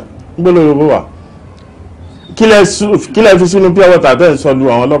nuclear ń gbé lóyún wa kí lẹ fi sínú pure water tẹ́ ń sọ lu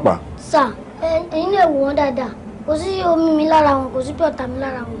àwọn ọlọ́pàá. sà ẹ̀yin lè wò wọ́n dáadáa kò sí omi mi lára wọn kò sí pure water mi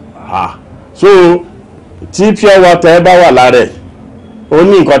lára wọn. so tí pure water bá wà lára ẹ̀ ó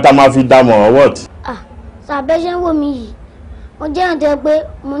ní nǹkan tá a máa fi dá mọ̀ ọ́ what. sà bẹ́ẹ̀ ṣe ń wò mí yìí mo jẹ́ ìrántí pé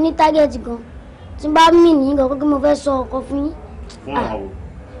mo ní tágẹ́ẹ̀tì gan tí n bá mì ní nǹkan kí mo fẹ́ sọ ọkọ fún yín.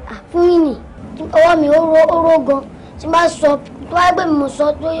 fún yín ni ọwọ́ mi ó ró gan tí n bá sọ tó wáyé pé mo sọ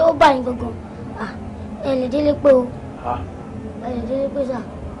tó yóò bá yín gangan ẹ lè délé pé o ẹ lè délé pé sà.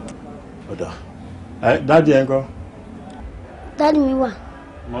 ọ̀dà dáàdi ẹ̀ ń kọ́. dáàdi mi wà.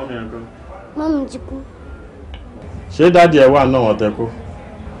 mọ́mí ẹ̀ ń kọ́. mọ́mí ti kú. ṣé dáàdi ẹ̀ wà náà wọ́n tẹ kó.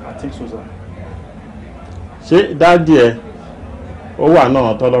 I think so sir. ṣé dáàdi ẹ̀ ó wà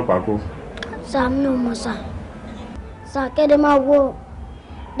náà tọ́lọ́pàá kó. sà mi ò mọ̀ sà. sà kẹ́dẹ̀ máa wo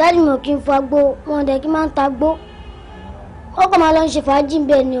dáàdi mi ò kí n fa gbó wọn dẹ̀ kí n máa ń ta gbó. ó kàn máa lọ ń ṣe fàájì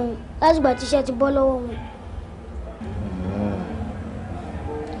bẹ́ẹ̀ ni o látìgbà tí iṣẹ́ ti bọ́ lọ́wọ́ wọn.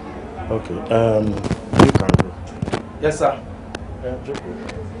 Okay, you can go. Yes, sir.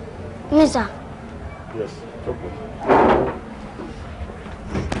 Yes, sir. Yes, jókòó.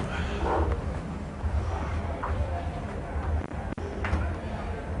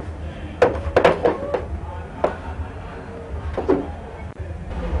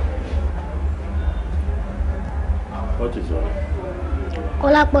 What is your name?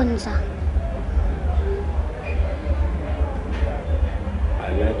 Kọ́lápọ̀ ni sir. I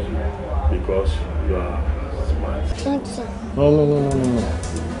like you because you are smart. Thank you, sir. No.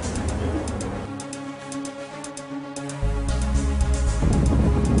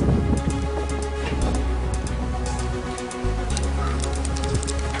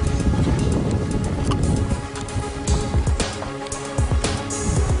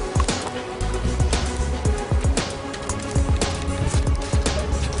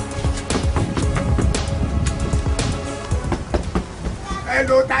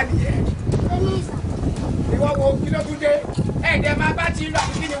 Hello, Daddy. Ìwọ wo kí ló tún dé? Ẹ̀ẹ́dẹ̀ máa bá ti lọ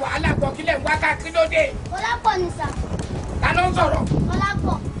àbí kí ni wàhálà pọ̀ kí lẹ̀ ń wá ká kí ló dé? Kọ́lápọ̀ ni sir. Ta ló ń sọ̀rọ̀?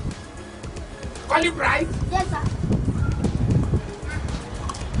 Kọ́lápọ̀. Call you Bright? Yes, sir.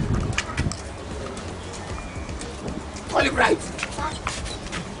 Call you Bright?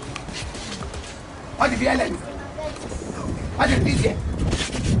 Wọ́n ti fi ẹ lẹ́nu. Wọ́n ti fi jẹ.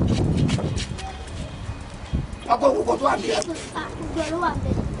 Ọkọ̀ òkùnkùn tó wà bí ẹ. Ìgbẹ́ ló wà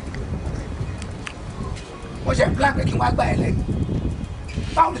bẹ́ẹ̀. Mo ṣe plan pé kí n wá gbà ẹ lẹ́nu.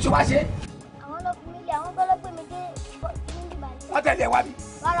 Báwo ló ṣe wá ṣe? Àwọn lọ fún mi lé àwọn gbọ́dọ̀ gbé mi dé ní ìbàdàn. Wọ́n tẹ̀lé ẹ wá bí.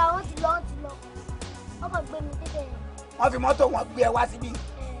 Rárá wọ́n ti lọ. Wọ́n kàn gbé mi débẹ̀. Wọ́n fi mọ́tò wọn gbé ẹ wá síbí.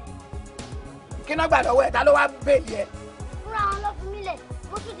 Kí náà gbà lọ́wọ́ ẹ̀ ta ló wá bèèlì ẹ? Fúnra wọn lọ fún mi lẹ̀.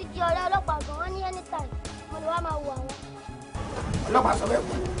 Mo tún ti di ọ̀rẹ́ ọlọ́pàá gan. Wọ́n ní anytime. Mo lè wá máa wo àwọn. Ọlọ́pàá sọ bẹ́ẹ̀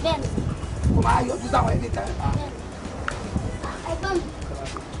fún mi. Bẹ́ẹ̀ni. Kò máa yọjú sáwọn anytime. Ẹgbọ́n mi.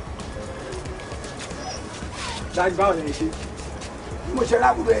 Dájú báwo lè ṣe? Bí mo ṣe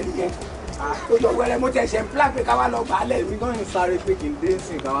rábùrú ẹ nìyẹn. Tó jọ wẹrẹ mo tẹ̀ ṣe ń plan pé ká wá lọ gbà á lẹ̀. Èmi gan ń sáré pé kí n dé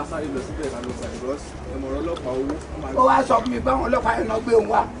sìn ká wá sáré lọ síbẹ̀ ká lọ sáré lọ ẹ̀mọ̀ràn ọlọ́pàá owó. Ó wá sọ fún mi pé àwọn ọlọ́pàá yẹn náà gbé òun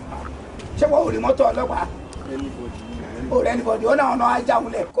wá. Ṣé wọ́n ò rí mọ́tò ọlọ́pàá? Ó rẹ́ níbọ̀dì ó náà náà á já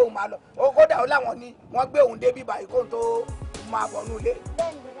òun lẹ̀ kóun máa lọ. Ó kódà ó láwọn ní wọ́n gbé òun dé bíbá yìí kóun tó máa bọ̀ nù ilé.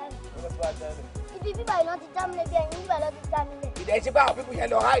 Ibi bíbá yìí lọ ti já mi lé bí ẹyin bíbá lọ ti já mi lé. Ìdẹ̀sí bá àwọn pípù yẹn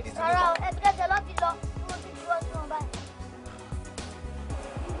lọ háìdì sí Rárá o, ẹ̀ẹ́dẹ́gbẹ̀sẹ̀ lọ ti lọ. Mo ti dúró sí wọn báyìí.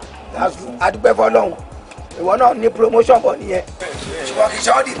 Adúpẹ́ fọlọ́hún ìwọ náà ní promotion bọ̀ nìyẹn ṣùgbọ́n kì í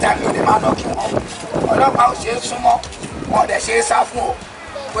ṣe all the time ló lè máa nọ́ọ̀kì wọn ọlọ́pàá ò ṣe é súnmọ́ wọn ò dẹ̀ ṣe é sá fún o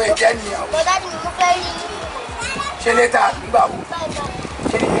bóyá jẹ́ nìyẹn o. Bọ̀dá ni mo fẹ́ rí. Ṣé létà nígbà wo?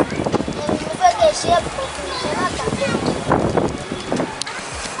 Ṣé nìyẹn? Mo fẹ́ kí ẹ ṣe é pọ̀ fún mi, ẹ má ta pé.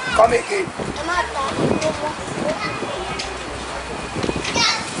 Come again. Ẹ má ta owó.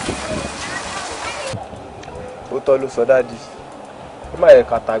 Ó tọ́ ló sọ dáàdì ó má yẹ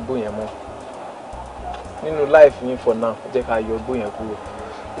ká ta gbó yẹn mọ́ nínú life yín for now jẹ́ ká yọ gbó yẹn kúrò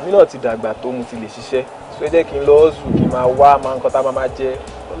èmi náà ti dàgbà tó mo ti lè ṣiṣẹ́ so tó jẹ́ kí n lọ ọ̀zù kí n máa wá máa nǹkan tá a máa jẹ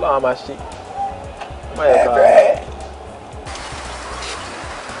ọlọ́run á máa ṣe.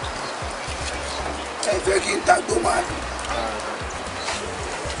 ẹ fẹ́ kí n tagbó máa lò.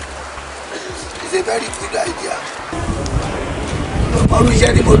 It's a very good idea. Ọrùn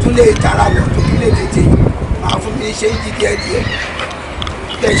iṣẹ́ ni mo tún lè tara wọ̀ tó tún lè tètè máa fún mi ṣe ń jí díẹ̀díẹ̀.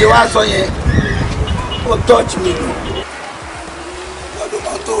 Bẹ́ẹ̀ ṣe wá sọ yẹn, ó touch mi lò. Lọ́dún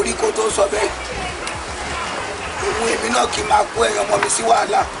kan tó rí kó tó sọ bẹ́ẹ̀. Òun èmi náà kì í máa kó ẹ̀yàn ọmọ mi sí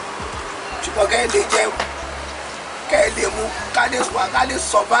wàhálà. Ṣùgbọ́n kẹ́ ẹ lè jẹun, kẹ́ ẹ lè mú, ká lè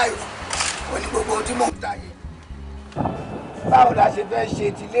survive. Ó ní gbogbo ohun tí mò ń ta yìí. Báwo la ṣe fẹ́ ṣe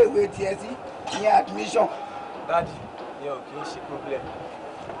ti iléèwé tiẹ̀ sí ní admission? Dáàdì, ìyẹn ò kì í ṣe problem.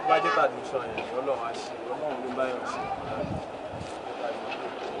 Tó bá jẹ́ admission yẹn, ọlọ́run á ṣe, ọlọ́run ló bá yàn ṣe.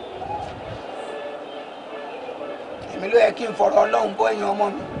 Èmi ló yẹ kí n fọ̀rọ̀ ọlọ́run bọ́ èèyàn ọmọ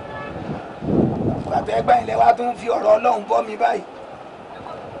mi. Bàbá ẹgbẹ́ ilẹ̀ wa tún fi ọ̀rọ̀ ọlọ́run bọ́ mi báyìí.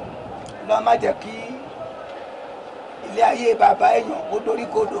 Ọlọ́run má jẹ́ kí ilé ayé bàbá èèyàn kó dorí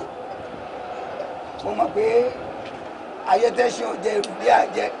kodò. Mo mọ̀ pé ayé tẹ́sán ò jẹ ìrùlé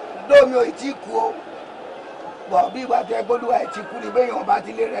àjẹ lómi ò tí kú o. Bọ̀ bí ìgbà tẹ gbólúwa ẹ̀ ti kú ni bẹ́ẹ̀ yàn bá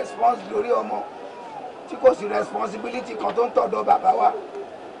ti lé response lórí ọmọ tí kò sí responsibility kan tó ń tọ̀dọ̀ bàbá wa.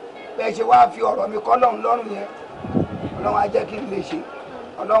 Bẹ́ẹ̀ ṣe wá fi ọ̀rọ̀ mi kọ́ lọ́run lọ́rùn yẹn. Ọlọ́run á jẹ́ kí n lè ṣe.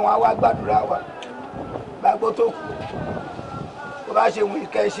 Ọlọ́run á wá gbàdúrà wa. Gbàgbó tó kù. Bó bá ṣe wù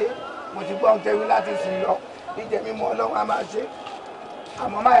kẹ́ ṣe, mo ti gbọ́ ohun tẹ́wí láti sìn lọ. Níjẹ̀ mímọ́ Ọlọ́run á máa ṣe.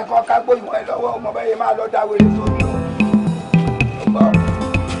 Àmọ́ máa ẹ̀kọ́ ká gbó ìwọ̀n ẹ̀ lọ́wọ́ ọmọ bẹ́ẹ̀ máa lọ dáwèrè sómi o.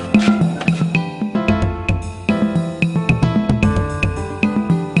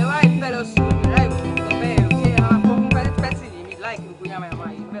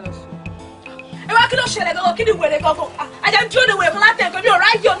 Kí ló ṣẹlẹ̀ gangan kí ni wèrè gangan ajá ń dúró de wèrè kan láti ẹ̀kọ́ mi ò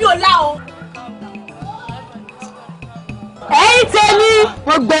ráyè mi ò lá o. ẹ̀yin tèmi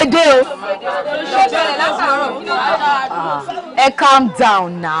mo gbèdé o. ẹ calm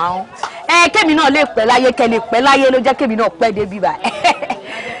down now. Kémi náà lè pẹ́ láyé kẹ́ lè pẹ́ láyé ló jẹ́ kémi náà pẹ́ débi bá.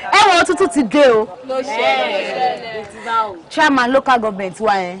 Ẹ wo tuntun ti dé o. Chairman local government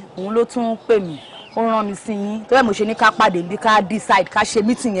wa yẹn òun ló tún pè mí ó rán mi sí yín tó bẹ́ẹ̀ mo ṣe ní ká pàdé bí ká decide ká ṣe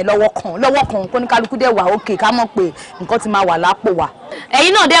meeting yẹn lọ́wọ́ kan kó ní kálukú dẹ̀ wà òkè ká mọ̀ pé nǹkan ti máa wà lápò wa.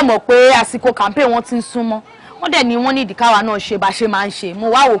 Ẹ̀yin náà dẹ̀ mọ̀ pé àsìkò campaign wọn ti ń súnmọ́ wọ́n dẹ̀ ní wọ́n ní ìdíkáwa náà ṣe bá ṣe máa ń ṣe mo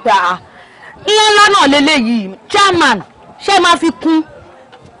wá wò pé ńláńlá náà lélẹ́yìí chairman ṣé máa fi kún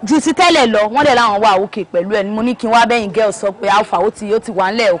ju ti tẹ́lẹ̀ lọ wọ́n dẹ̀ láwọn wà òkè pẹ̀lú ẹ̀ ni mo ní kí n wá bẹ́yìn girl sọ pé alpha ó ti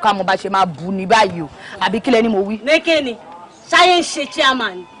wà ńlẹ̀ ò ká mo bá ṣe máa bù ní báyìí o àbí kílẹ̀ ni mo wí. lékè ṣáyé ń ṣe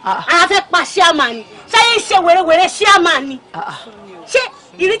chairman ni a fẹ́ pa chairman ni ṣáyé ń ṣe wèrèwèrè chairman ni ṣé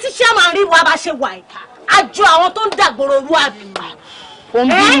ìrí tí chairman rí wa bá ṣe wà yìí àjọ àwọn tó ń dàgbòrò ru àbí. ò ń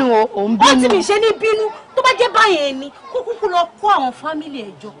bínú o ò ń bínú. ó ti mi ṣe ní bínú tó bá jẹ́ báyẹn ni kó kúkú lọ kó àwọn fámìlì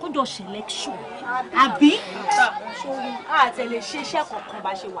ẹ̀jọ́ kó jọ selection àbí. sórí àtẹlẹ ṣe iṣẹ́ kọ̀ọ̀kan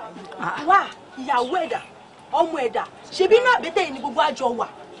bá ṣe wà yìí wá ìyàwó ẹ̀dà ọmọ ẹ̀dà ṣebí náà àbẹ́tẹ̀ yìí ni gbogbo àjọ wà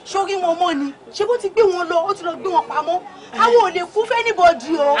sórí wọn mọ́ ni ṣé bó ti gbé wọn lọ ó ti lọ gbé wọn pamọ́ àwọn ò lè kú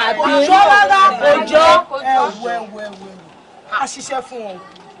fẹ́nìbọ̀dì o òjò rárá òjò ẹ̀wù àṣìṣe fún wọn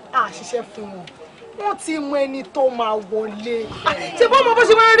àṣìṣe fún wọn wọ́n ti mú ẹni tó máa wọlé ṣé bọ́ mọ bó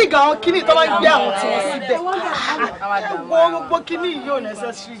ṣe máa ń rí gàwọn kíní tó máa ń gbé àwọn tí wọ́n síbẹ̀ gbogbo kíní yìí yóò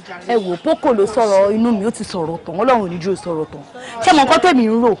necessary jàre. ẹ wò pókò ló sọ̀rọ̀ inú mi ó ti sọ̀rọ̀ tán Ọlọ́run ò ní jù sọ̀rọ̀ tán ṣé mo nǹkan tèmi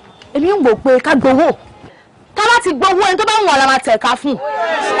ń rò èmi ń wò pé ká gbowó ká bá ti gbowó ẹni tó bá ń wọ̀ la máa tẹ̀ka fún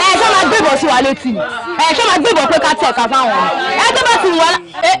ṣé máa gbébọ̀ sí wa létí ṣé máa gbébọ̀ pé ká tẹ̀ka fáwọn ẹ tó bá ti wọ̀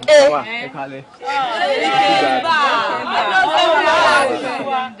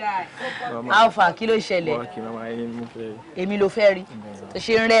alpha kí ló ṣẹlẹ̀ èmi ló fẹ́ rí tó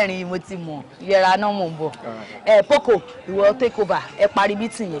ṣe ń rẹ́rìn mo ti mọ̀ yẹra náà mò ń bọ̀ Poco ìwọ take over ẹ parí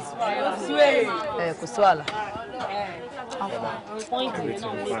meeting yẹn kò sí wàhálà.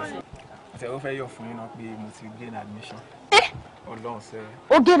 ó fẹ́ yọ̀ fún yín náà pé mo ti gain admission. Ọlọ́run ṣe.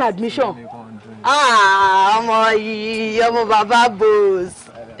 Ó gain admission. Ọmọ yìí ọmọ bàbá boss.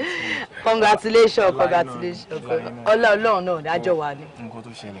 Congratulations. Ọlọ́run náà dájọ́ wa ni. Nǹkan tó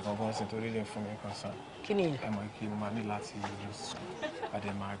ṣẹlẹ̀ gangan sí torí lè fún mi kan sàn. Kí ni? Ẹ mọ̀ kí mo máa ní láti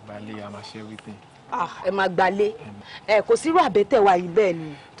padà máa gbalé a máa ṣe everything. Ẹ máa gbalé kò sírú àbẹ́tẹ̀ wa yìí bẹ́ẹ̀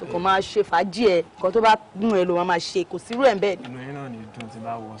ni tó kàn máa ṣe fàájì ẹ nǹkan tó bá mú ẹ ló máa ṣe kò sírú ẹ̀ bẹ́ẹ̀ ni. inú yín náà ní dùn tí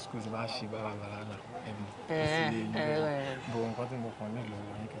bá wọ school tí bá ṣe bàbàbàrà náà bó nǹkan tí mo kàn nílò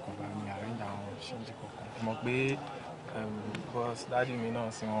yín kẹ́kọ̀ọ́ bá mi àríyá àwọn ṣéǹjì kọ̀ọ̀kan mọ̀ pé Boss, daddy mi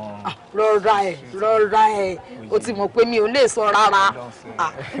náà sí wọn. Rọra ẹ̀ o ti mọ̀ pé mi ò lè sọ rárá.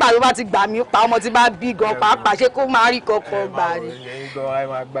 Nígbà tó bá ti gbà mí pa ọmọ tí bá bí gan pàápàá ṣé kó máa rí kọ́kọ́ gbà ni.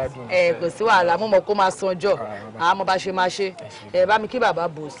 Kò sí wàhálà mo mọ̀ kó máa sanjọ́ àmọ́ bá ṣe máa ṣe bá mi kí bàbá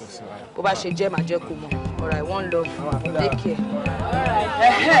bò sí bó bá ṣe jẹ́ màá jẹ́ kó mọ̀ all right one love take care.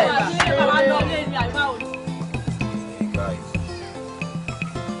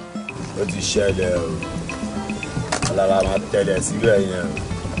 Ó ti ṣẹlẹ̀ o alára máa tẹ̀lé síbẹ̀ yẹn o.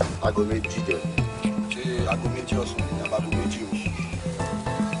 Aago méjì dẹ̀. Ṣé aago méjì ọ̀sán ni àbá aago méjì o?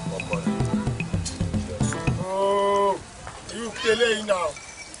 Ọkọ rẹ̀. Irú kele yìí náà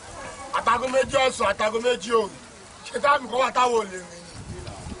àtàgọ́ méjì ọ̀sán àtàgọ́ méjì òru ṣé táàbù kọ́ wà táwọn ò lè rìn ni.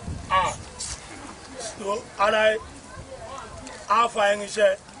 Ara ẹ̀ á fa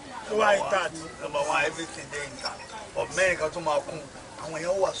irinṣẹ́ tó wà intact. Number one, everything dey intact. But mẹ́rin kan tó máa kún àwọn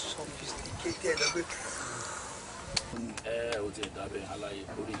èèyàn wà sophisticated ẹgbẹ́. O ti dábẹ́ aláyé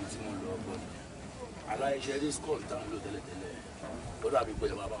orí ibi tí mo lọ ọgbọ́n nìyẹn aláyé ṣe rí scott tá ń lò tẹ́lẹ̀tẹ́lẹ̀ ó dàbí pé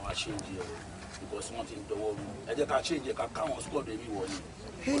bàbá wa ṣe ń di ẹ̀ because wọ́n ti ń dọwọ́ mu ẹ jẹ́ ká ṣe ń jẹ́ ká káwọn scott èmi wọ̀ ni.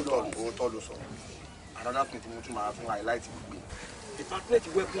 Òótọ́ ló sọ another thing tí mo tún máa fún highlight gbé. department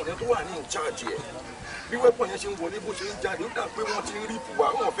weapon yẹn tó wà ní in charge ẹ̀ bí weapon yẹn ṣe ń wọlé bó ṣe ń jáde ó dà pé wọ́n ti ń rí fún wa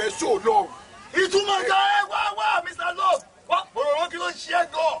wọ́n fẹ́ show love. ìtumọ̀ ìjà ẹ wá Mr. Love wá òróró kí ló ń ṣe é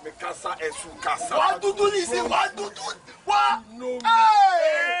gan. mi kásá ẹ̀sùn kásá. wà á dúdú ní ìsìn wà á dúdú wá.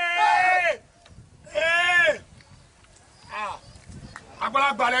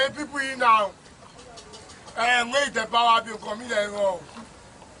 Àgbàlagbà lẹ́yìn pípú yìí náà ń ìtẹ̀pá wa bí nǹkan mi lẹ̀ ràn ọ́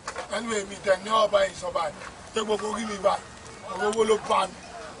ẹnu èmi tẹ̀ ní ọba ìsọba tó gbogbo orí mi bá owó ló bá mi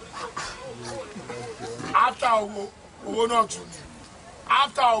after owó náà tún ni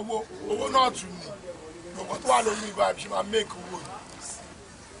after owó náà tún ni gbogbo tó wà lórí mi báyìí ṣe máa make owó ni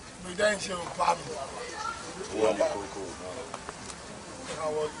mi dẹ́yìn ṣe ò bá mi. Owó ní kókó náà.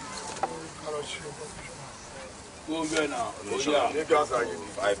 Káwọ́ kálọ̀ ṣe ọkọ̀ Gómìnà náà, Olúwa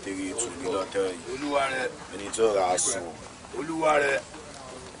 532 kí lọ tẹ́ yìí. Olúwa rẹ̀. Ẹni tó ra sùn. Olúwa rẹ̀.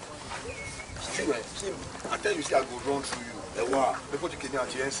 I tell you say I go run through you. Ẹ wá. Before you can hear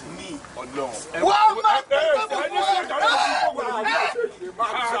me. Mi Ọlọ́run. Wọ́n máa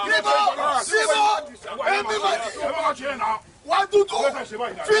wá dúdú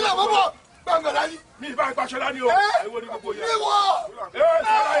fílẹ̀ bọ́bọ̀ gbàngàdá yìí. Mi ìbá ìpàṣẹ lání o. Ìwọ.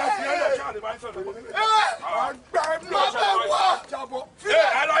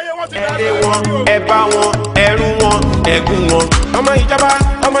 Ẹ̀rẹ̀ wọn, ẹ̀bá wọn, ẹ̀rù wọn, ẹ̀gún wọn. Ọmọ ìjọba.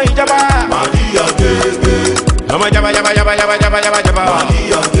 Màdíyà gègé. Ọmọ jaba. Màdíyà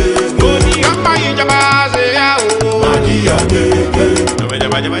gègé. Òní ọmọ ìjọba ṣe yá o. Màdíyà gègé. Ọmọ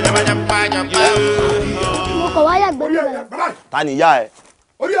jaba. Mo kọ̀ wá yàgbẹ́ mi rẹ̀. Ta ni ìyá ẹ?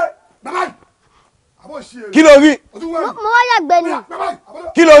 Orí ẹ̀ bàbá yìí. Àbọ̀ ṣe é. Kí ló rí? Mo wá yàgbẹ́ ni.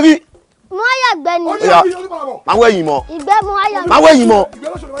 Kí ló rí? Mo wá yàgbẹ́ ni. Oya, máa wẹ̀yìn mọ́. Ìgbẹ́ mo wá yàgbẹ́. Máa wẹ̀yìn mọ́.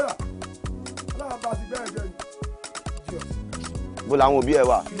 Bó làwọn òbí ẹ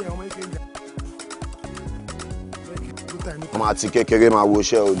wà? Ọmọ àti kékeré máa wo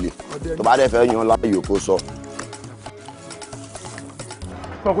iṣẹ́ olè. Tó bá dẹ̀ fẹ́ yan láàyò kó sọ.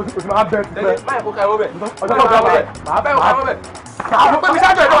 Kò sí máa bẹ̀ bẹ̀. Báyìí kò kàwé bẹ̀. Ọjọ́ tó kàwé bẹ̀. Màá bẹ̀ wọ́n bẹ̀. Àwọn pé mi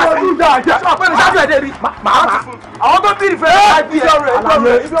ṣáájú ẹ̀dọ́ wá sí. Àwọn pé mi ṣáájú ẹ̀dẹ́ rí. Àwọn tó bí ìfẹ́ ibi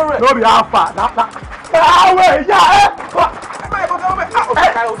ọ̀rẹ́. Lórí àfà. Àwọn ìyá ẹ̀.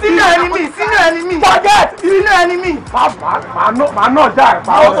 Sínú ẹni mi. Forget. Sínú ẹni mi. Màá náà já ẹ̀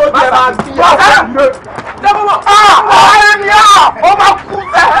pa. Àwọn tó jẹ máa bí i. Dẹ́kun mọ̀. Ọ̀rẹ́ mi á. Ó máa kú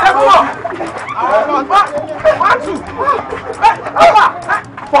bẹ́ẹ̀. Dẹ́kun mọ̀. One, two.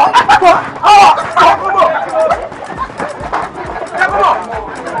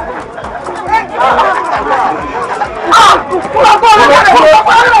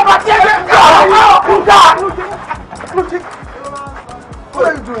 What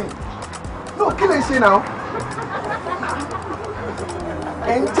are you doing? No, kí lè ṣe now?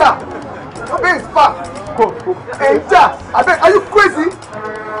 Enter. Abeg pa. Enter. Abeg, are you crazy?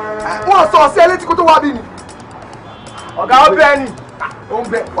 Wọ́n sọ ọ̀sẹ̀ létí kó tó wá bí ni. Ọ̀gá ọbẹ̀ ni. Ó ń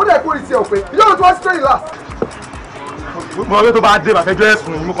bẹ. Ó dẹ̀ kórìí sí ẹ̀ pé. Ìjọba tí wọ́n ti tẹ́lẹ̀ last. Mo rí tó bá dé bàtẹ́jọ́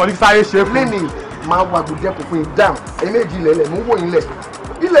ẹ̀sùn yìí mo kàn ní sáré ṣe fún mi. Máa wà gbòdì ẹ̀kọ́ fún yín dáhùn. Ẹ̀yin méjì ilẹ̀ ilẹ̀ mú wò yín lẹ̀.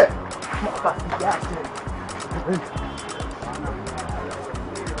 Ilẹ̀.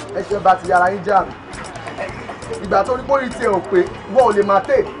 Ẹ ṣe bá ti yára yín jáàmù. Ìgbà tó rí pé orí tiẹ̀ ò pé wọ́n ò lè máa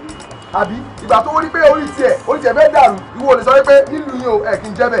tè. Àbí ìgbà tó rí pé orí tiẹ̀ fẹ́ dàrú ìwọ ò lè sọ pé nílùú yín o ẹ̀ kì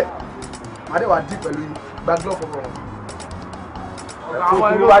í jẹ́ bẹ́ẹ̀. Màdé wàá dì pẹ̀lú yín gba glove ọ̀rọ̀ wọn.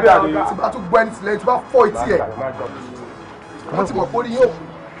 Àwọn ẹni wá jáde. Tí bá tún gbọ́ ẹni sílẹ̀ tí bá fọ́ etí ẹ̀. Wọ́n ti mọ̀ pé orí yín ò kú.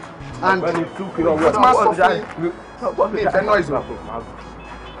 and wọ́n ti máa sọ fún mi ìfẹ́ noise o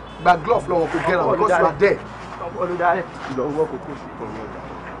gba glove lọ́wọ́ kò get am because you are there.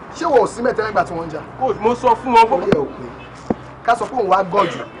 ṣé wo ò sí mẹ́tẹ́ nígbà tí wọ́n ń jà. mo sọ fún wọn. ó yẹ òpin ká sọ pé òun wá gàn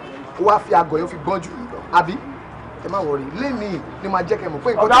jù ó wá fi àgọ̀ yẹn fi gbọ́n jù àbí ẹ má wọrí lẹ́nìí ni máa jẹ́ kẹ́ mọ̀ pé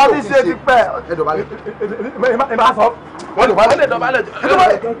nǹkan tí kò fi ṣe ẹ dọ̀bálẹ̀. ẹ bá sọ wọ́n dọ̀bálẹ̀. ẹ dọ̀bálẹ̀.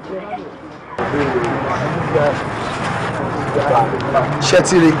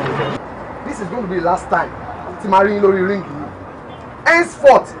 Ṣẹ́tìrì, this is going to be the last time tí máa rí yín lórí ring yìí.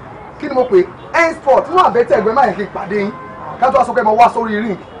 Henceforth kí ni mo pè henceforth inú àbẹ́tẹ̀ ẹgbẹ́ máa yẹ kí n pàdé yín ká tó wá sọ pé mo wá sórí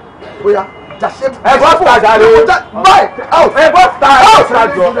ring bóyá jàṣẹ́. ẹ bọ́ síta jàre o báyìí out ẹ bọ́ síta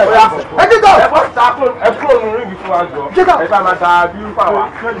jọ bóyá ẹ jí jọ ẹ bọ́ síta ẹ kúrò nínú ring fún wa jọ ẹ bá máa da bírú fún wa.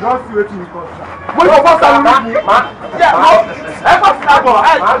 mo ní o bọ́ síta lórí mi. ẹ bọ́ síta jọ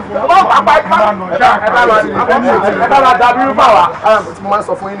ẹ bọ́ pápá ẹ bá máa da bírú fún wa. mo máa ń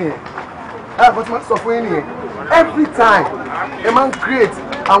sọ fún yín nìyẹn mo ti máa ń sọ fún yín nìyẹn every time ẹ máa ń create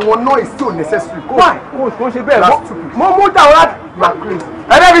àwọn noise tí ò necessary. why kò ṣe bẹ́ẹ̀ mo mú dàwọn láti.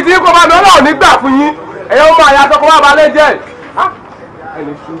 ẹlẹ́bi tí kò bá mi ọlọ́run nígbà fún yín ẹ̀yọ́ ọmọ àyà tó kọ́ bá balẹ̀ jẹ́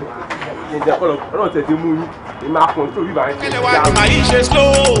ẹni sún ìjẹ́ ọlọ́run tẹ̀sí mú yín èmi àpọ̀n tó rí báyìí. kílẹ̀ wá ní màá ṣe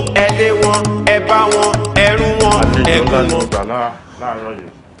slow ẹ lé wọn ẹ bá wọn ẹrú wọn ẹgún wọn.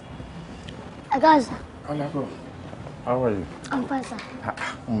 I got sir. How are you? I'm fine sir.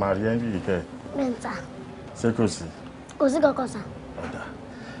 Marian bí kẹ́. Bẹ́ẹ̀ sir. Ṣé kò sí? Kò sí kankan sir.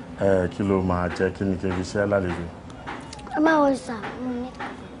 Kí ló máa jẹ́ kí ni kí n fi ṣe lálejò? Ẹ má wọrí sir, mo ní.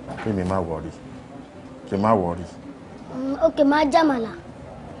 Kí mi má wọrí? Kí má wọrí? Ok, máa jẹ àmàlà.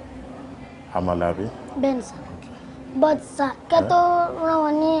 Àmàlà bí? Bẹ́ẹ̀ sir. But sir, kẹ́ tó rán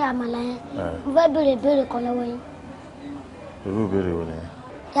wọn ní àmàlà yẹn, mo fẹ́ béèrè ìbéèrè kan lọ́wọ́ yín. Irú ìbéèrè wo ni?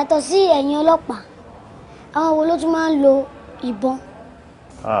 Yàtọ̀ sí ẹ̀yin ọlọ́pàá, àwọn wo ló tún máa ń lo ìbọn?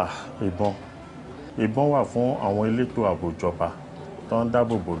 Ìbọn. Ìbọn wà fún àwọn elétò ààbò ìjọba tó ń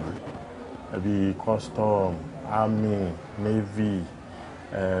dáàbò bò lù bíi custom, army, navy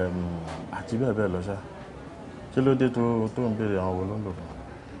àti bẹ́ẹ̀ bẹ́ẹ̀ lọ ṣá. Kí ló dé tó ń béèrè àwọn wo ló ń lò fún?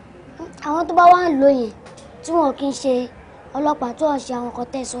 Àwọn tó bá wá ń lò yẹn tí wọn kì í ṣe ọlọ́pàá tó ń ṣe àwọn kan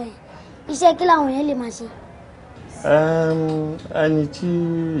tẹ̀sán yẹn iṣẹ́ kí làwọn yẹn lè máa ṣe? Ẹni tí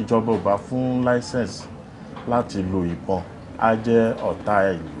ìjọba ò bá fún license láti lo ìbọn á jẹ́ ọ̀tá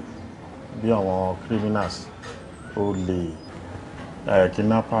ìlú bí àwọn criminals, olè,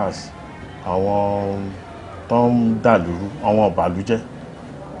 kidnappers, àwọn tó ń dàlúrú, àwọn ọ̀bàlújẹ́.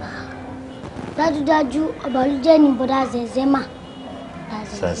 Dájúdájú ọ̀bàlújẹ́ ni bọ́dá Zenzema.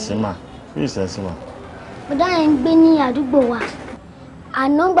 Zenzema? Bí Zenzema? Bọ́dá yẹn ń gbé ní àdúgbò wa.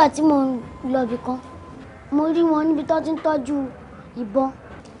 Àná ìgbà tí mo lọ ibì kan, mo rí wọn níbi tó ti ń tọ́jú ìbọn.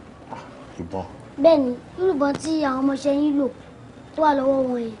 Ìbọn? Bẹ́ẹ̀ni, irú ìbọn tí àwọn ọmọọṣẹ́ yín lò tó wà lọ́wọ́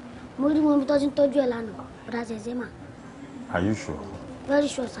wọn yẹn, mo rí wọn níbi tó ti ń tọ́jú ẹ̀ lánàá, bọ́dá Zenzema. Are you sure? Very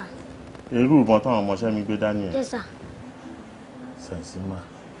sure, sir. Irú ìbọn táwọn ọmọọṣẹ́ mi gbé dání ẹ̀? Yes, sir. Zenzema.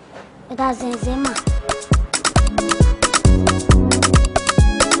 Bọ́dá Zenzema.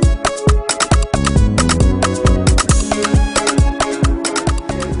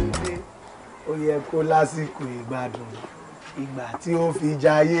 Ó yẹ kó lásìkò ìgbádùn ìgbà tí ó fi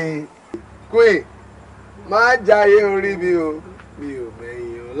jayé. Queen, má jayé orí mi o, mi ò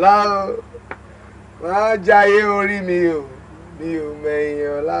mẹ̀yìn ọ̀la o. Má jayé orí mi o, mi ò mẹ̀yìn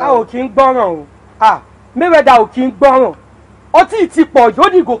ọ̀la o. A ò kí ń gbọ́ràn o. Mayweather ò kí ń gbọ́ràn. Ọtí ti pọ̀ yóò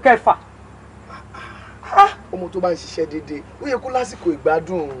dìgò kẹfà. Ọmọ tó bá ń ṣiṣẹ́ déédéé, ó yẹ kó lásìkò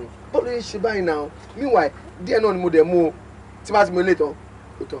ìgbádùn òun. Bọ́ọ̀lù yẹn ṣe báyìí náà. Meanwhile, díẹ̀ náà ni mo dẹ̀ mú o. Tí bá ti mú ilé tán,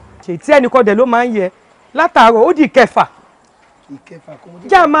 ó tán. Ṣètí ẹnìkan dẹ̀ ló máa ń yẹ látàárọ̀ ó di kẹfà. Ìkẹfà kò mú dé.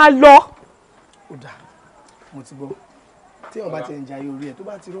 Já máa lọ. Ó dà, mo ti gbọ́. Tí èèyàn bá ti ń jayé orí ẹ̀ tó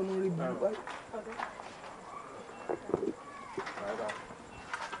bá ti rọ́nú rí burú báyìí.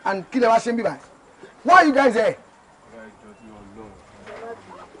 And kí lè wá ṣe ń bí báyìí? Why are you guys here?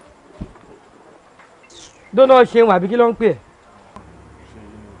 Dóná ṣeun àbí kí ló ń pè ẹ́?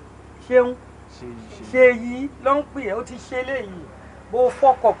 Ṣeun. Ṣèyí ló ń pè ẹ́, ó ti ṣe léyìí. Bó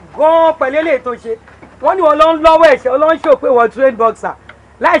fọkọ̀ gan-an pẹ̀lú eléyìí tó ṣe. Wọ́n ní wọn ló ń lọ́wọ́ ẹ̀ṣẹ̀, ó ló ń ṣò pé wọ́n train boxer.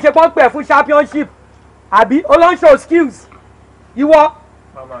 Láì ṣe pọ́n pẹ̀ fún championship. Àbí ó ló ń show skills. Ìwọ.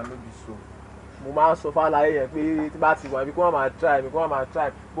 Mama no be so. Mo máa ń sọ fáláyé yẹn pé tí bá ti wà ibi kí wọ́n máa try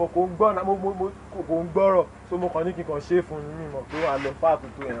bó kò ń gbọ́ kò ń gbọ́rọ̀ so mo kàn ní kí n kàn ṣe é fún mi mọ̀ pé wàá lọ fáàkù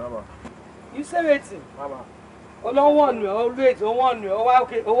tó yẹn mama. You say wetin? Mama. Ọlọ́wọ́n nù ẹ́, always ọwọ́n nù ẹ́,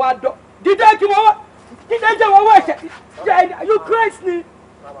 ọwọ́ àdọ́. Dídé kí wọ́n wá. Dídé jẹ́ wọ́n wá ẹ̀ṣẹ̀. You crazy ni.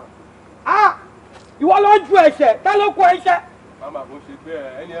 Ìwọ ló ń ju ẹ̀ṣẹ̀, tá ló kó ẹ̀ṣẹ̀? Mama kò ṣe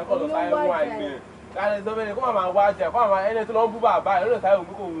bẹ́ẹ̀ ẹni ẹ kọ́ lọ sáyé wáìn ni Káyọ̀ sọ fẹ́ni kó máa wá jà kó máa ẹni tó lọ ń bú bàbá ẹ̀ lónìí táyọ̀ òun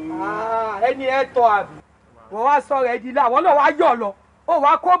kò wù. Ẹni ẹ tọ́ àbí wọ́n wá sọ̀rọ̀ ẹ̀ di ilé àwọn náà wá yọ̀ lọ ó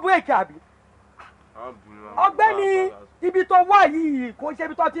wá kó búrèkì àbí. Ọ̀gbẹ́ni ibi tó wà yìí kò ṣe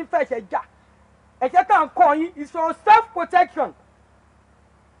ibi tó ti ń fẹ̀ṣẹ̀ jà ẹ̀ṣẹ̀ tá à ń kọ́ yín is for self protection.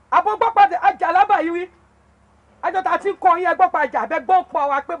 Abọ́gbọ́pàdé àjàlábà yìí rí àjọ tá a ti ń kọ́ yín ẹgbọ́pàjà àbẹ́gbọ́n pọ̀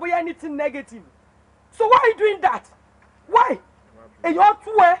wá pé bóyá anything negative. So why are you doing that? Why? Èèyàn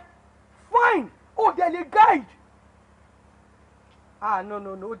tú ẹ fine ó dẹ̀ lè guide.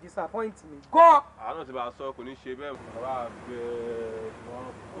 No disappoint me. Go. Àánú ti bá a sọ kò ní ṣe bẹ́ẹ̀ bàbá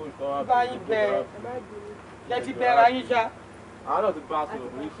bẹ́ẹ̀ bá yín bẹ́ẹ̀ lẹ ti bẹ̀rẹ̀ ayín ṣá. Àánú ti bá a sọ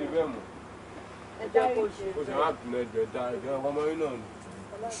kò ní ṣe bẹ́ẹ̀ mọ́. Ẹ jẹ́ kó ṣe. Ó ṣe máa dùn ẹ̀jẹ̀ dá ẹ̀jẹ̀ ọmọ yín náà ni.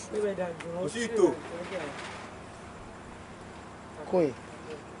 Kò sí ìtò.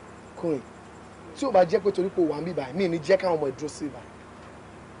 Queen tí o bá jẹ́ pé torí pé o wà ń bí báyìí mi ní jẹ́ káwọn ọmọ ìdúró sí ibà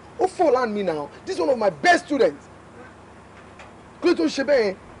ó fall on me now this is one of my best students kí ló tó ṣe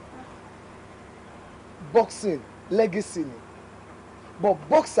bẹ́ẹ̀ boxing legacy ni but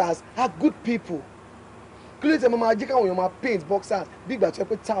boxers are good people kí ló tẹ mo máa jẹ́ káwọn èèyàn máa paint boxers bí ìgbà tó yẹ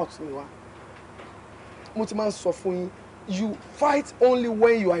pé tout ni wá mo ti máa ń sọ fún yín you fight only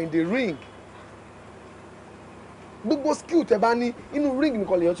when you are in the ring gbogbo skill tẹ bá ní inú ring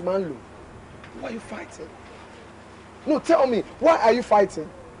nìkan lèèyàn ti máa ń lò why are you fighting no tell me why are you fighting.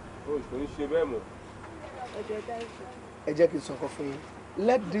 o kò ní ṣe bẹ́ẹ̀ mọ́. ẹ jẹ́ kí n sọ nǹkan fún yín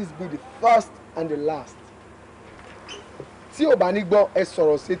let this be the first and the last tí ò bá ní gbọ́ ẹ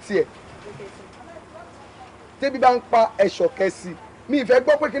sọ̀rọ̀ sétí ẹ̀ tẹ́bí bá ń pa ẹ̀ṣọ̀ kẹ́sì mi ìfẹ́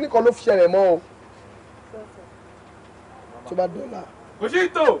gbọ́ pé kíní kan ló fi ṣẹlẹ̀ mọ́ o tó bá dọ́là. kò sí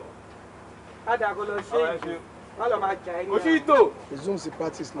ìtò. Ádàgọ́ lọ ṣe é wọ́n lọ máa jà ẹ́ ní. kò sí ìtò. resume sí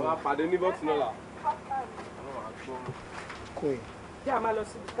practice náà. wọ́n á pàdé ní bọ́ọ̀sì náà là. Queen. Bí a máa lọ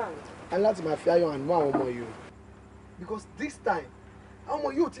síbi káàní. a ní láti máa fi ayọ̀ hàn mọ́ àwọn ọmọ yìí o because this time àwọn ọmọ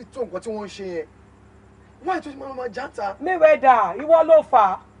yìí ò ti tó nǹkan tí wọ́n ń ṣe yẹn wọ́n ètò ìmọ̀ ọmọ játa. Mayweather ìwọ ló fà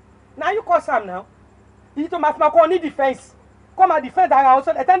á na you cause am now èyí tó máa fi máa kọ́ ní defence kó máa defend ara wọn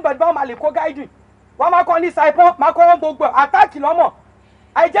sọ́dọ̀ ẹ̀tẹ́ni bọ̀dọ̀ báwọn máa lè kó guiding wọ́n máa kọ́ ní saipon máa kọ́ wọn gbogbo attack lọ́mọ̀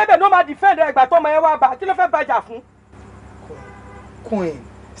àìjẹ́bẹ̀ ló máa defend ẹgbà tó ọmọ yẹn wá bá kí ló fẹ́ bàjà fún. Queen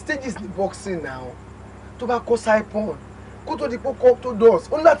stages ní boxing now tó bá kó saipon kó tó di pé kó tó doors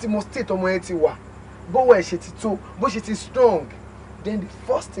ó ní láti mọ state ọmọ yẹn ti wà bọ́wọ́ ẹ̀ ṣe ti tó bó ṣe ti strong then the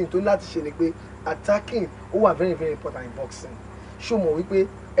first thing tó ní láti ṣe ni pé attacking ó wà very very important in boxing ṣó mọ̀ wípé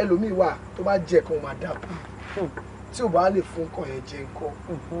ẹlòmíì wà tó bá jẹ kan máa dà kú tí ò bá lè fún nǹkan yẹn jẹ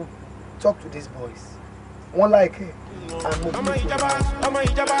nǹkan talk to these boys wọ́n like ẹ̀ and mo ọmọ ìjọba ọmọ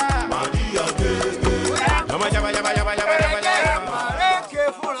ìjọba màdìyà gẹ́gẹ́ ọmọ ìjọba yaba yaba yaba yaba yaba. àrékè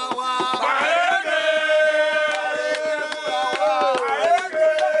fúnra wa.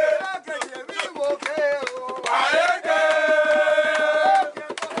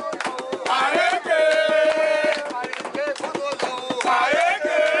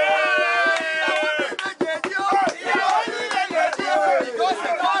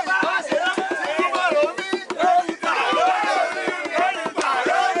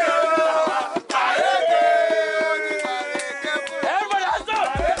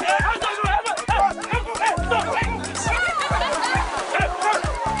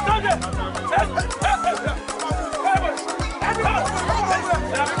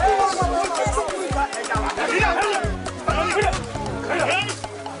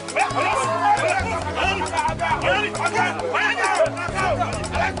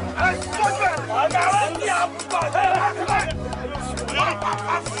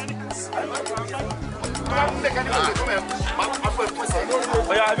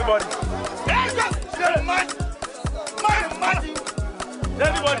 Oh yeah, everybody.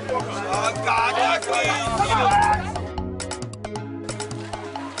 Everybody. Oh God,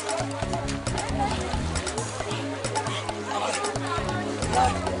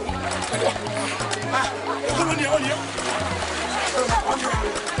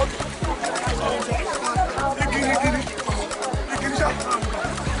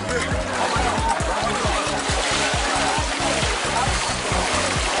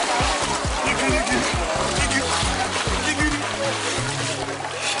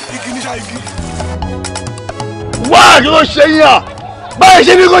 wá kí ló ṣe yín à báyìí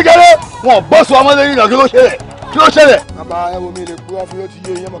ṣe ní kó jẹrẹ wọn bọ́ọ̀sì wa mọ́lẹ́rì náà kí ló ṣẹlẹ̀ kí ló ṣẹlẹ̀. bàbá ẹ wo mi lè gbọ́ fún yóò ti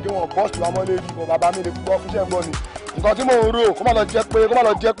yé yẹn mọ̀ kí wọ́n bọ́ọ̀sì wa mọ́lẹ́rì bọ̀ bàbá mi lè gbọ́ fún ṣẹ́ ń gbọ́ ni nǹkan tí mò ń rò kó má lọ jẹ́ pé.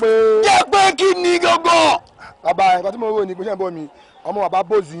 jẹ́ pé kí ni gangan. bàbá nǹkan tí mò ń rò ní pé ṣẹ́ ń bọ̀ mi ọmọ bàbá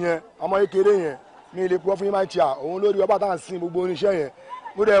bòzì yẹn ọmọ kékeré yẹn mi lè gbọ́ fún yín máa ń ṣe à òun lórí ọba tá à ń sin gbogbo oníṣẹ́ yẹn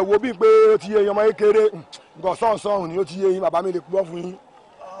mo dẹ̀ wo bíi pé ó ti yé yín ọmọ kékeré nǹkan sọ̀nsọ̀n ni ó ti yé yín bàbá mi lè gbọ́ fún yín.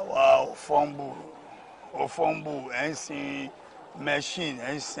 àwa ò fọ́nbù ó fọ́nbù ẹ̀ ń sin machine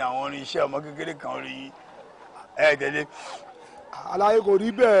ẹ̀ ń sin àwọn irinṣẹ́ ọmọ kékeré kan rí ẹ̀ tẹ́lẹ̀. Aláyé kò rí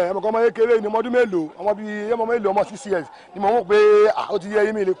bẹ́ẹ̀ ẹ̀mọ̀kọ́ ọmọ kékeré ni ọmọdún mélòó ọmọ bíi ọmọ mélòó ọmọ 6 years ni mo mọ̀ pé ó ti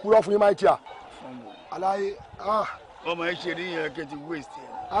yẹ mi lè kúrọ́ fún yín máa ń tíya. Aláyé ọmọ ẹ ṣe rí yẹn kẹ́ ti waste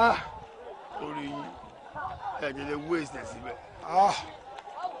ẹ̀ orí ẹ̀ tẹ́lẹ̀ waste ẹ̀ síbẹ̀.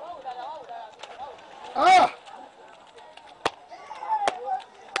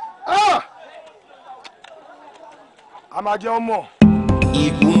 A máa jẹ́ ọmọ.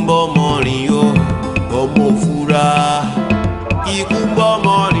 Ikú ń bọ́ ọmọ rìn o ọmọ òfurá ikú ń bọ́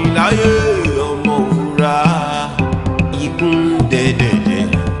ọmọ rìn láyé ọmọ òfurá ikú ń dẹ̀dẹ̀dẹ̀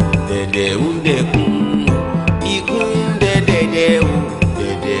dẹ̀dẹ̀ ń dẹ̀kun ikú ń dẹ̀dẹ̀dẹ̀ o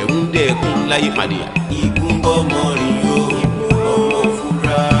dẹ̀dẹ̀ ń dẹ̀kun láyé pàdé ikú ń bọ́ ọmọ rìn o ọmọ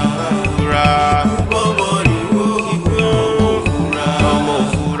òfurá òfurá ikú ń bọ́ ọmọ rìn o ikú ọmọ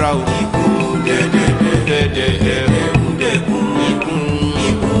òfurá o ikú ń dẹ̀dẹ̀dẹ̀ dẹ̀dẹ̀ ń dẹ̀kun ikú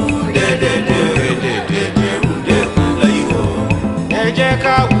dẹ̀dẹ̀dẹ̀ dẹ̀dẹ̀ ń dẹ̀kun láyé o. Ẹ jẹ́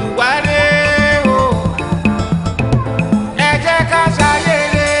ká hùwà rere o ẹ jẹ́ ká ṣayé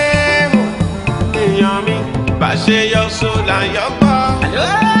rere o èèyàn mi bá ṣe yọ sólà yọ gbọ́.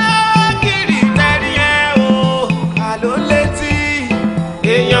 Kiri tẹ́rí ẹ o àló létí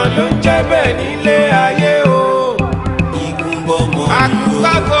èèyàn ló ń jẹ́ bẹ́ẹ̀ nílé ayé o. Igun bọ́mọ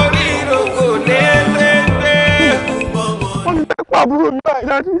àkùkọ forí ìrókò lélẹ́gbẹ́. Wọ́n ti fẹ́ pàbúrò mi báyìí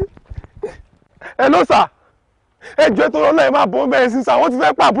dájú. Ẹ ló sà ẹjọ́ tó lọ́lọ́ ẹ̀ máa bọ́ bẹ́ẹ̀ sí sà wọ́n ti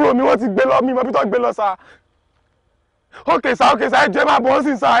fẹ́ pàbúrò mi wọ́n ti gbé lọ mi mọ́ bí tó gbé lọ sà. Okay sà ẹjọ́ ẹ máa bọ́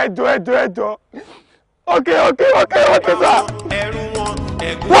sí sà ẹjọ́. Okay sà.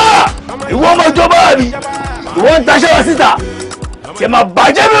 Wá ìwọ ọmọ ìjọba rí ìwọ ń taṣẹ́ wá síta ṣe máa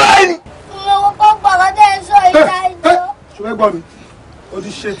bàjẹ́ mi láì ní. Mo kọ́ gbàgbọ́ tẹ́ ẹ sọ ìta ìjọ. Ṣùgbọ́n gbọ́ mi ó ti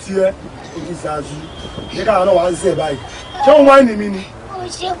ṣe tiẹ̀ ó ti ṣáájú ní káwọn náà wá ń sẹ̀ báyìí ṣé òun wáìnì mi ni. Mo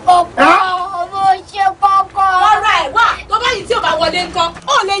ṣe kọ́kọ́ mo ṣe kọ́kọ́. Ọ̀rọ̀ ẹ̀ wá tó bá yìí tí ò bá wọlé nǹkan ó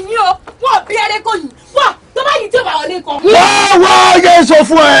lè yín o wọ́n bí ẹrẹ́ kò yìí wá tó bá yìí tí ò bá wọlé nǹkan. wá yẹ sọ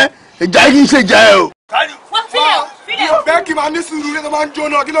fún ẹ ìjà yìí ń ṣe ìjà ẹ o. Wọ́n fílẹ̀ o. Bẹ́ẹ̀ kí n máa ní sùúrù ilé tó máa ń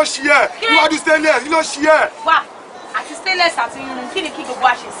jóná kí ló ṣí ẹ̀ níwájú stainless kí ló ṣí ẹ̀. Wá àti stainless àti irun kí ni kí gbogbo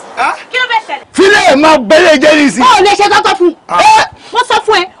àṣẹ sí. Kí ló bẹ̀ ṣẹlẹ̀. Fílẹ̀ máa bẹ́lẹ̀ jẹ́ ní sí. Ó lè ṣe tọ́tọ́ fún un. Wọ́n sọ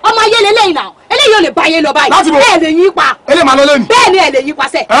fún ẹ ọmọ ayé lélẹ́yìn náà eléyìí ò lè bá ayé lọ báyìí. Bẹ́ẹ̀ lè yín pa. Eléyìí máa lọ lẹ́nu. Bẹ́ẹ̀ ni ẹ̀ lè yín pa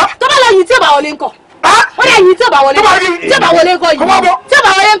sẹ́. Tó bá lọ yìí tí ò bá wọlé ńkọ́. Ó lè yìí tí ò bá wọlé ńkọ́. Tí ò bá wọlé ńkọ́ yìí. Tí ò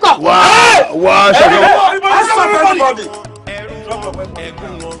bá wọlé ńkọ́. Wá ṣàkóso.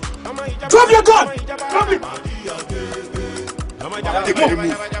 Drop your gun! Drop it!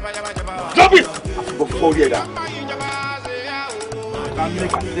 Drop it! Before you that.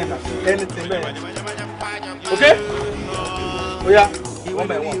 Okay? Oya, one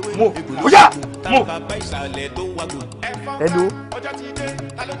by one. Move. Oya, move. Hello.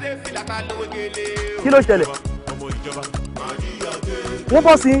 Kí ló ṣẹlẹ̀? Wọ́n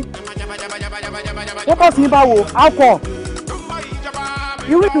bọ́ sí báwo? How come?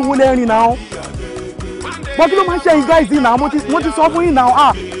 Irú ìdìwò lẹ́rìn náà. Bọ́ kí ló máa ń ṣe ìgbà ìdí náà? Mo ti sọ fún yín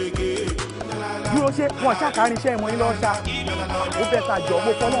náà. Dúró ṣe wọ́n ṣàkárí iṣẹ́ ìmọ̀ yín lọ́ọ́ ṣá. Ó bẹ̀ ta jọ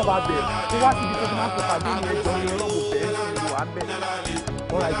mo fọ́nà bá bẹ̀. Mo wá síbi tó ti máa ń kó pàdé ní ẹjọ́ ní ọlọ́wọ́ bẹ̀ ẹ́ sí ìlú àbẹ̀.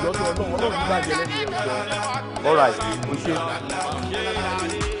 Ọ̀rọ̀ ìjọ tó ọlọ́run ní bàjẹ́ lẹ́nu ẹ̀jọ́. Ọ̀rọ̀ o ṣe.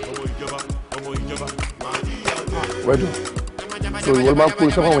 Wẹ́dù, so ìwọ máa ń kó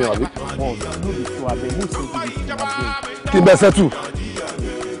iṣẹ́ fáwọn èèyàn àbí? Wọ́n ò lóde tó abẹ, mo ṣe òkè lè fún abẹ. Kí n bẹ sẹ́tù.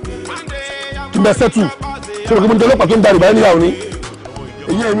 Ṣé o kí mo ní ọlọ́pàá tó ń darí báyìí níyàwó ni?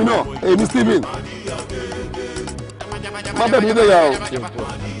 Èyí èmi náà, èmi Stephen. Má bẹ́ẹ̀ mi ló dé yà o.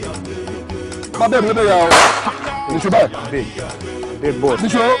 Níṣó báyìí. Abeg boss.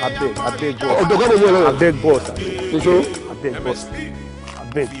 Níṣó. Abeg boss. Ọ̀dọ̀gọ́ mi yẹn lọ. Abeg boss. Níṣó. Abeg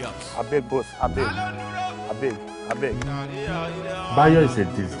boss. Abeg. Bayo is a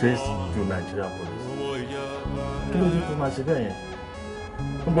disgrace to Nigerian police. Kí ló dé tó máa ṣe bẹ́ẹ̀ yẹn?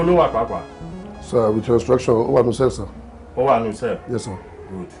 Níbo ló wà pàápàá? Sir, with your instruction, ó wà nù sẹ́ẹ̀ sir. Ó wà nù sẹ́ẹ̀? Yes sir.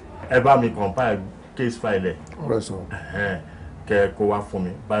 Good. Ẹ bá mi compile case file ẹ̀. All right sir. Kẹ́ kó wá fún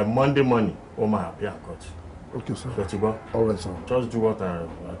mi. By Monday morning, ó máa appear court. Okay sir. Ṣé o ti gbọ́? All right sir. Just do what I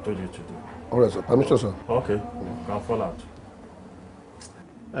told you to do. All right sir. Permission sir. Okay. Can fall out.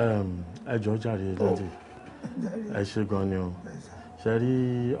 Ẹ jọ̀ọ́ jàre lẹ́dí. Ẹ ṣé gan ni o. Ṣé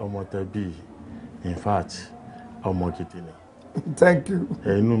rí ọmọ tẹbí in fact ọmọ gidi ni. Thank you.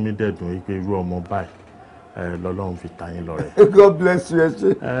 Inú mi dẹ̀ dùn pé irú ọmọ báyìí lọ́lọ́run fi ta yín lọ́rẹ. God bless you ẹ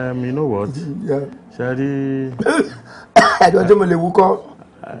ṣé. You know what? Ṣé rí. Ẹ̀dùn ọjọ́ mo lè wúkọ́.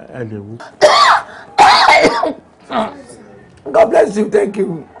 Ẹ lè wú. God bless you, thank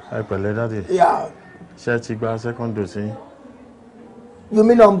you. Ẹ pẹ̀lẹ́ dáadé. ṣé ti gba second dose yín? You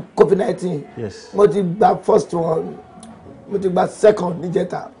mean on COVID-19? Yes. Mo ti gba first one, mo ti gba second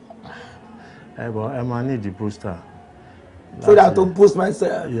níjẹta. But ẹ máa need the booster. So that to boost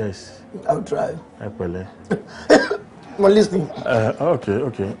myself? Yes. I'll try. Ẹ pẹ̀lẹ́. I'm listening.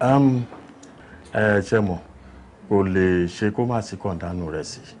 Okay. Ṣé mo kò lè ṣe kó má sí kọ̀ǹdánù rẹ̀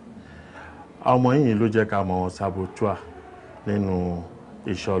sí. Ọmọ yìí ló jẹ́ ká mọ saboteur nínú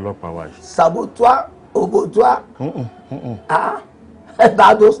iṣẹ́ ọlọ́pàá wa yìí. Saboteur? Oboteur?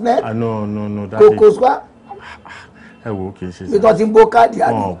 Bado snake? No. Koko square? Ẹ wo kì í ṣe. Bí wọ́n ti ń bó káàdì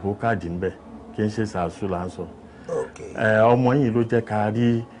àná. Wọ́n bó káàdì ń bẹ̀ kì í ṣe sàásù là ń sọ. Ọmọ yìí ló jẹ́ ká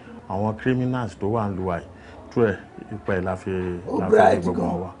rí àwọn criminals tó wà ń lu àì tó ẹ̀ ipa ẹ̀ la fi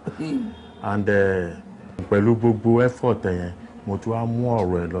gbogbo wa. And pẹ̀lú gbogbo effort yẹn mo tún wá mú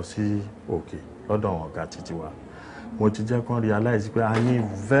ọ̀rọ̀ ẹ̀ lọ sí òkè lọ́dọ̀ àwọn ọ̀gá títí wa. Mo ti jẹ́ kán realize pé I need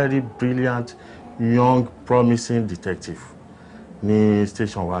very brilliant young promising detective ní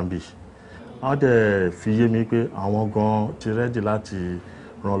station one b. Wọ́n dẹ̀ fi yé mi pé àwọn gan ti ready láti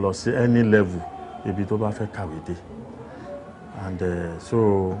ràn lọ sí any level ibi tó bá fẹ́ kàwé dé. And so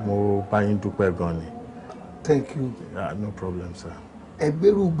mo bá yín dúpẹ́ gan ni. Thank you. No problem, sir.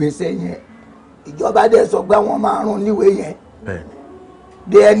 Ẹgbẹ́rú gbèsè yẹn ìjọba dẹ̀ sọ pé wọ́n máa rán níwèé yẹn. Bẹ́ẹ̀ni.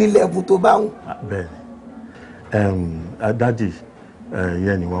 Dé any level tó bá wù. Bẹ́ẹ̀ni. Dádì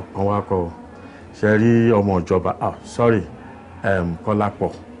yẹn ni wọ́n kàn wá kọ́ ṣe rí ọmọ ìjọba sorry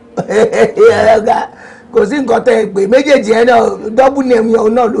Kọ́lápọ̀. Kò sí nǹkan tẹ́ ẹ pé méjèèjì ẹ náà double name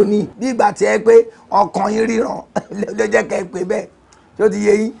yẹn náà ló ní bí ìgbà tí ẹ pé ọkàn yín ríran ló jẹ́ kẹ́ ẹ pé bẹ́ẹ̀ tó ti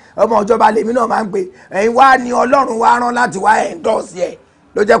yé yín ọmọ ìjọba lèmi náà máa ń pè ẹ̀yin wá ní Ọlọ́run wá rán láti wá endorse ẹ̀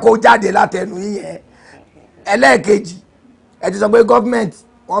ló jẹ́ kó jáde látẹnu yín yẹn. Ẹlẹ́ẹ̀kejì ẹ ti sọ pé gọ́fìmẹ̀ntì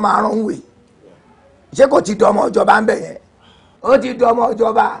wọ́n máa rán wè ṣé kò ti dọmọ ìjọba ń bẹ̀ yẹn ó ti dọmọ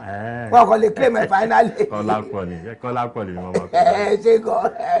ìjọba wọn kàn lè claim ẹ̀ finally. Kọ́lápọ̀ ni wọ́n máa pè é. Ṣé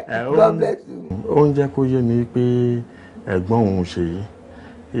God bless you. Ó ń jẹ́ kó yé mi pé ẹ̀gbọ́n òun ṣe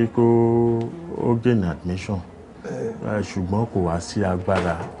yìí kó ó gain admission ṣùgbọ́n kò wá sí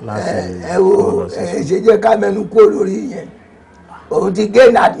agbára láti. Ẹ wo ṣe jẹ́ ká mẹ́nu kúrò lórí yẹn òun ti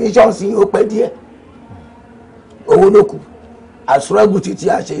gain admission sí ó pẹ́ díẹ̀ owó ló kù àsúrẹ́gù títí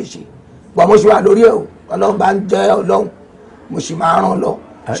àṣeéṣe bọ́n mo ṣe wà lórí ẹ̀ o Ọlọ́run bá ń jẹ́ Ọlọ́run mo sì máa ràn lọ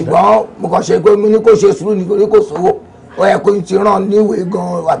ṣùgbọ́n mo kàn ṣe pé mo ní kó ṣe sùúrù nítorí kò sówó ó yẹ kó ti ràn níwèé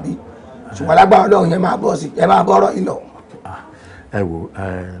gan wàbí ṣùgbọ́n lágbára Ọlọ́run yẹn máa bọ́ sí ẹ máa bọ́rọ̀ yìí lọ. Ẹ wo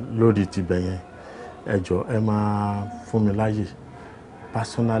lórí tibẹ̀ yẹn ẹ jọ ẹ máa fún mi láyè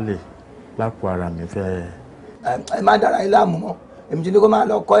personally lápò ara mi fẹ́. Ẹ má dára yín láàmú mọ́ èmi ti ní kó máa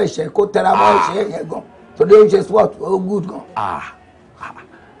lọ kọ́ ẹ̀ṣẹ̀ kó tẹra mọ́ ẹ̀ṣẹ̀ yẹn gan torí ó ń ṣe sport ó good gan.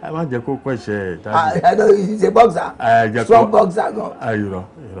 Ẹ má jẹ́ kó kọ́ ẹ̀ṣẹ̀ I know he's a boxer strong boxer gan. Irọ́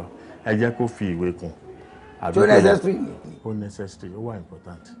ẹ jẹ́ kó fi ìwé kún. So necessary ni. Ó necessary ó wà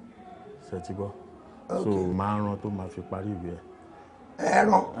important ṣe ti gbọ́ so máa rán tó máa fi parí ìwé ẹ̀.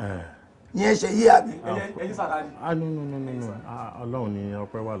 Ẹran yẹn ṣe yí àbí. ẹyin sàkárì. No. Ọlọ́run ni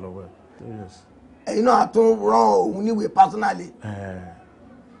ọpẹ́ wà lọ́wọ́ ẹ̀. Ẹ̀yin náà tún rán òun níwèé personally.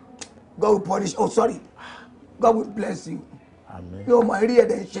 God will punish God will bless you. Bí o mọ̀ eré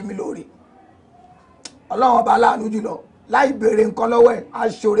ẹ̀dẹ̀ ń ṣe mí lóore Ọlọ́run ọba aláàánú jùlọ láì béèrè nǹkan lọ́wọ́ ẹ̀ á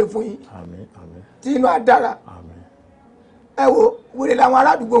ṣoore fún yín tí inú á dára. Ẹ wo wèrè làwọn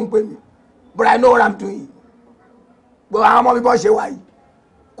aládùúgbò ń pè mí but I know what I'm doing. Gbogbo àwọn ọmọ mi bọ́ ṣe wà yìí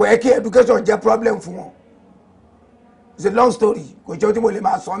kò yẹ kí education jẹ́ problem fún wọn. It's a long story kò jẹ́ tí mo lè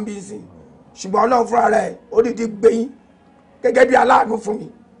máa sọ ń bí sí ṣùgbọ́n Ọlọ́run fúnra rẹ̀ ó dìde gbé yín gẹ́gẹ́ bí aláàánú fún mi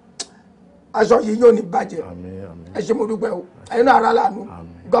aṣọ yìí yóò ní bàjẹ́ ẹ ṣé mo dúpẹ́ o ẹ̀yin náà ara láàánú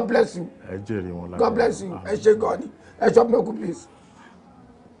God bless you God bless you ẹ ṣé God ẹ ṣọ́ mi lókun please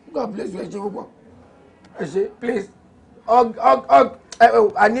God bless you ẹ ṣé púpọ̀ ẹ ṣé please hug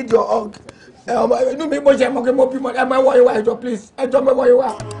I need your hug ọmọ inú mi bó ṣe mọ kí mo bímọ ẹ máa wọ ìwà ẹjọ please ẹjọ mẹwọ ìwà.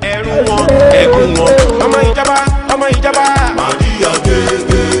 ẹrù wọn ẹgún wọn ọmọ ìjọba màdìyà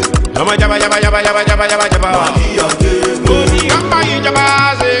gègé ọmọ jaba màdìyà gègé òní ọmọ ìjọba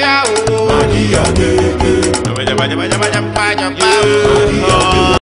ṣe yà wò màdìyà gègé ọmọ jaba.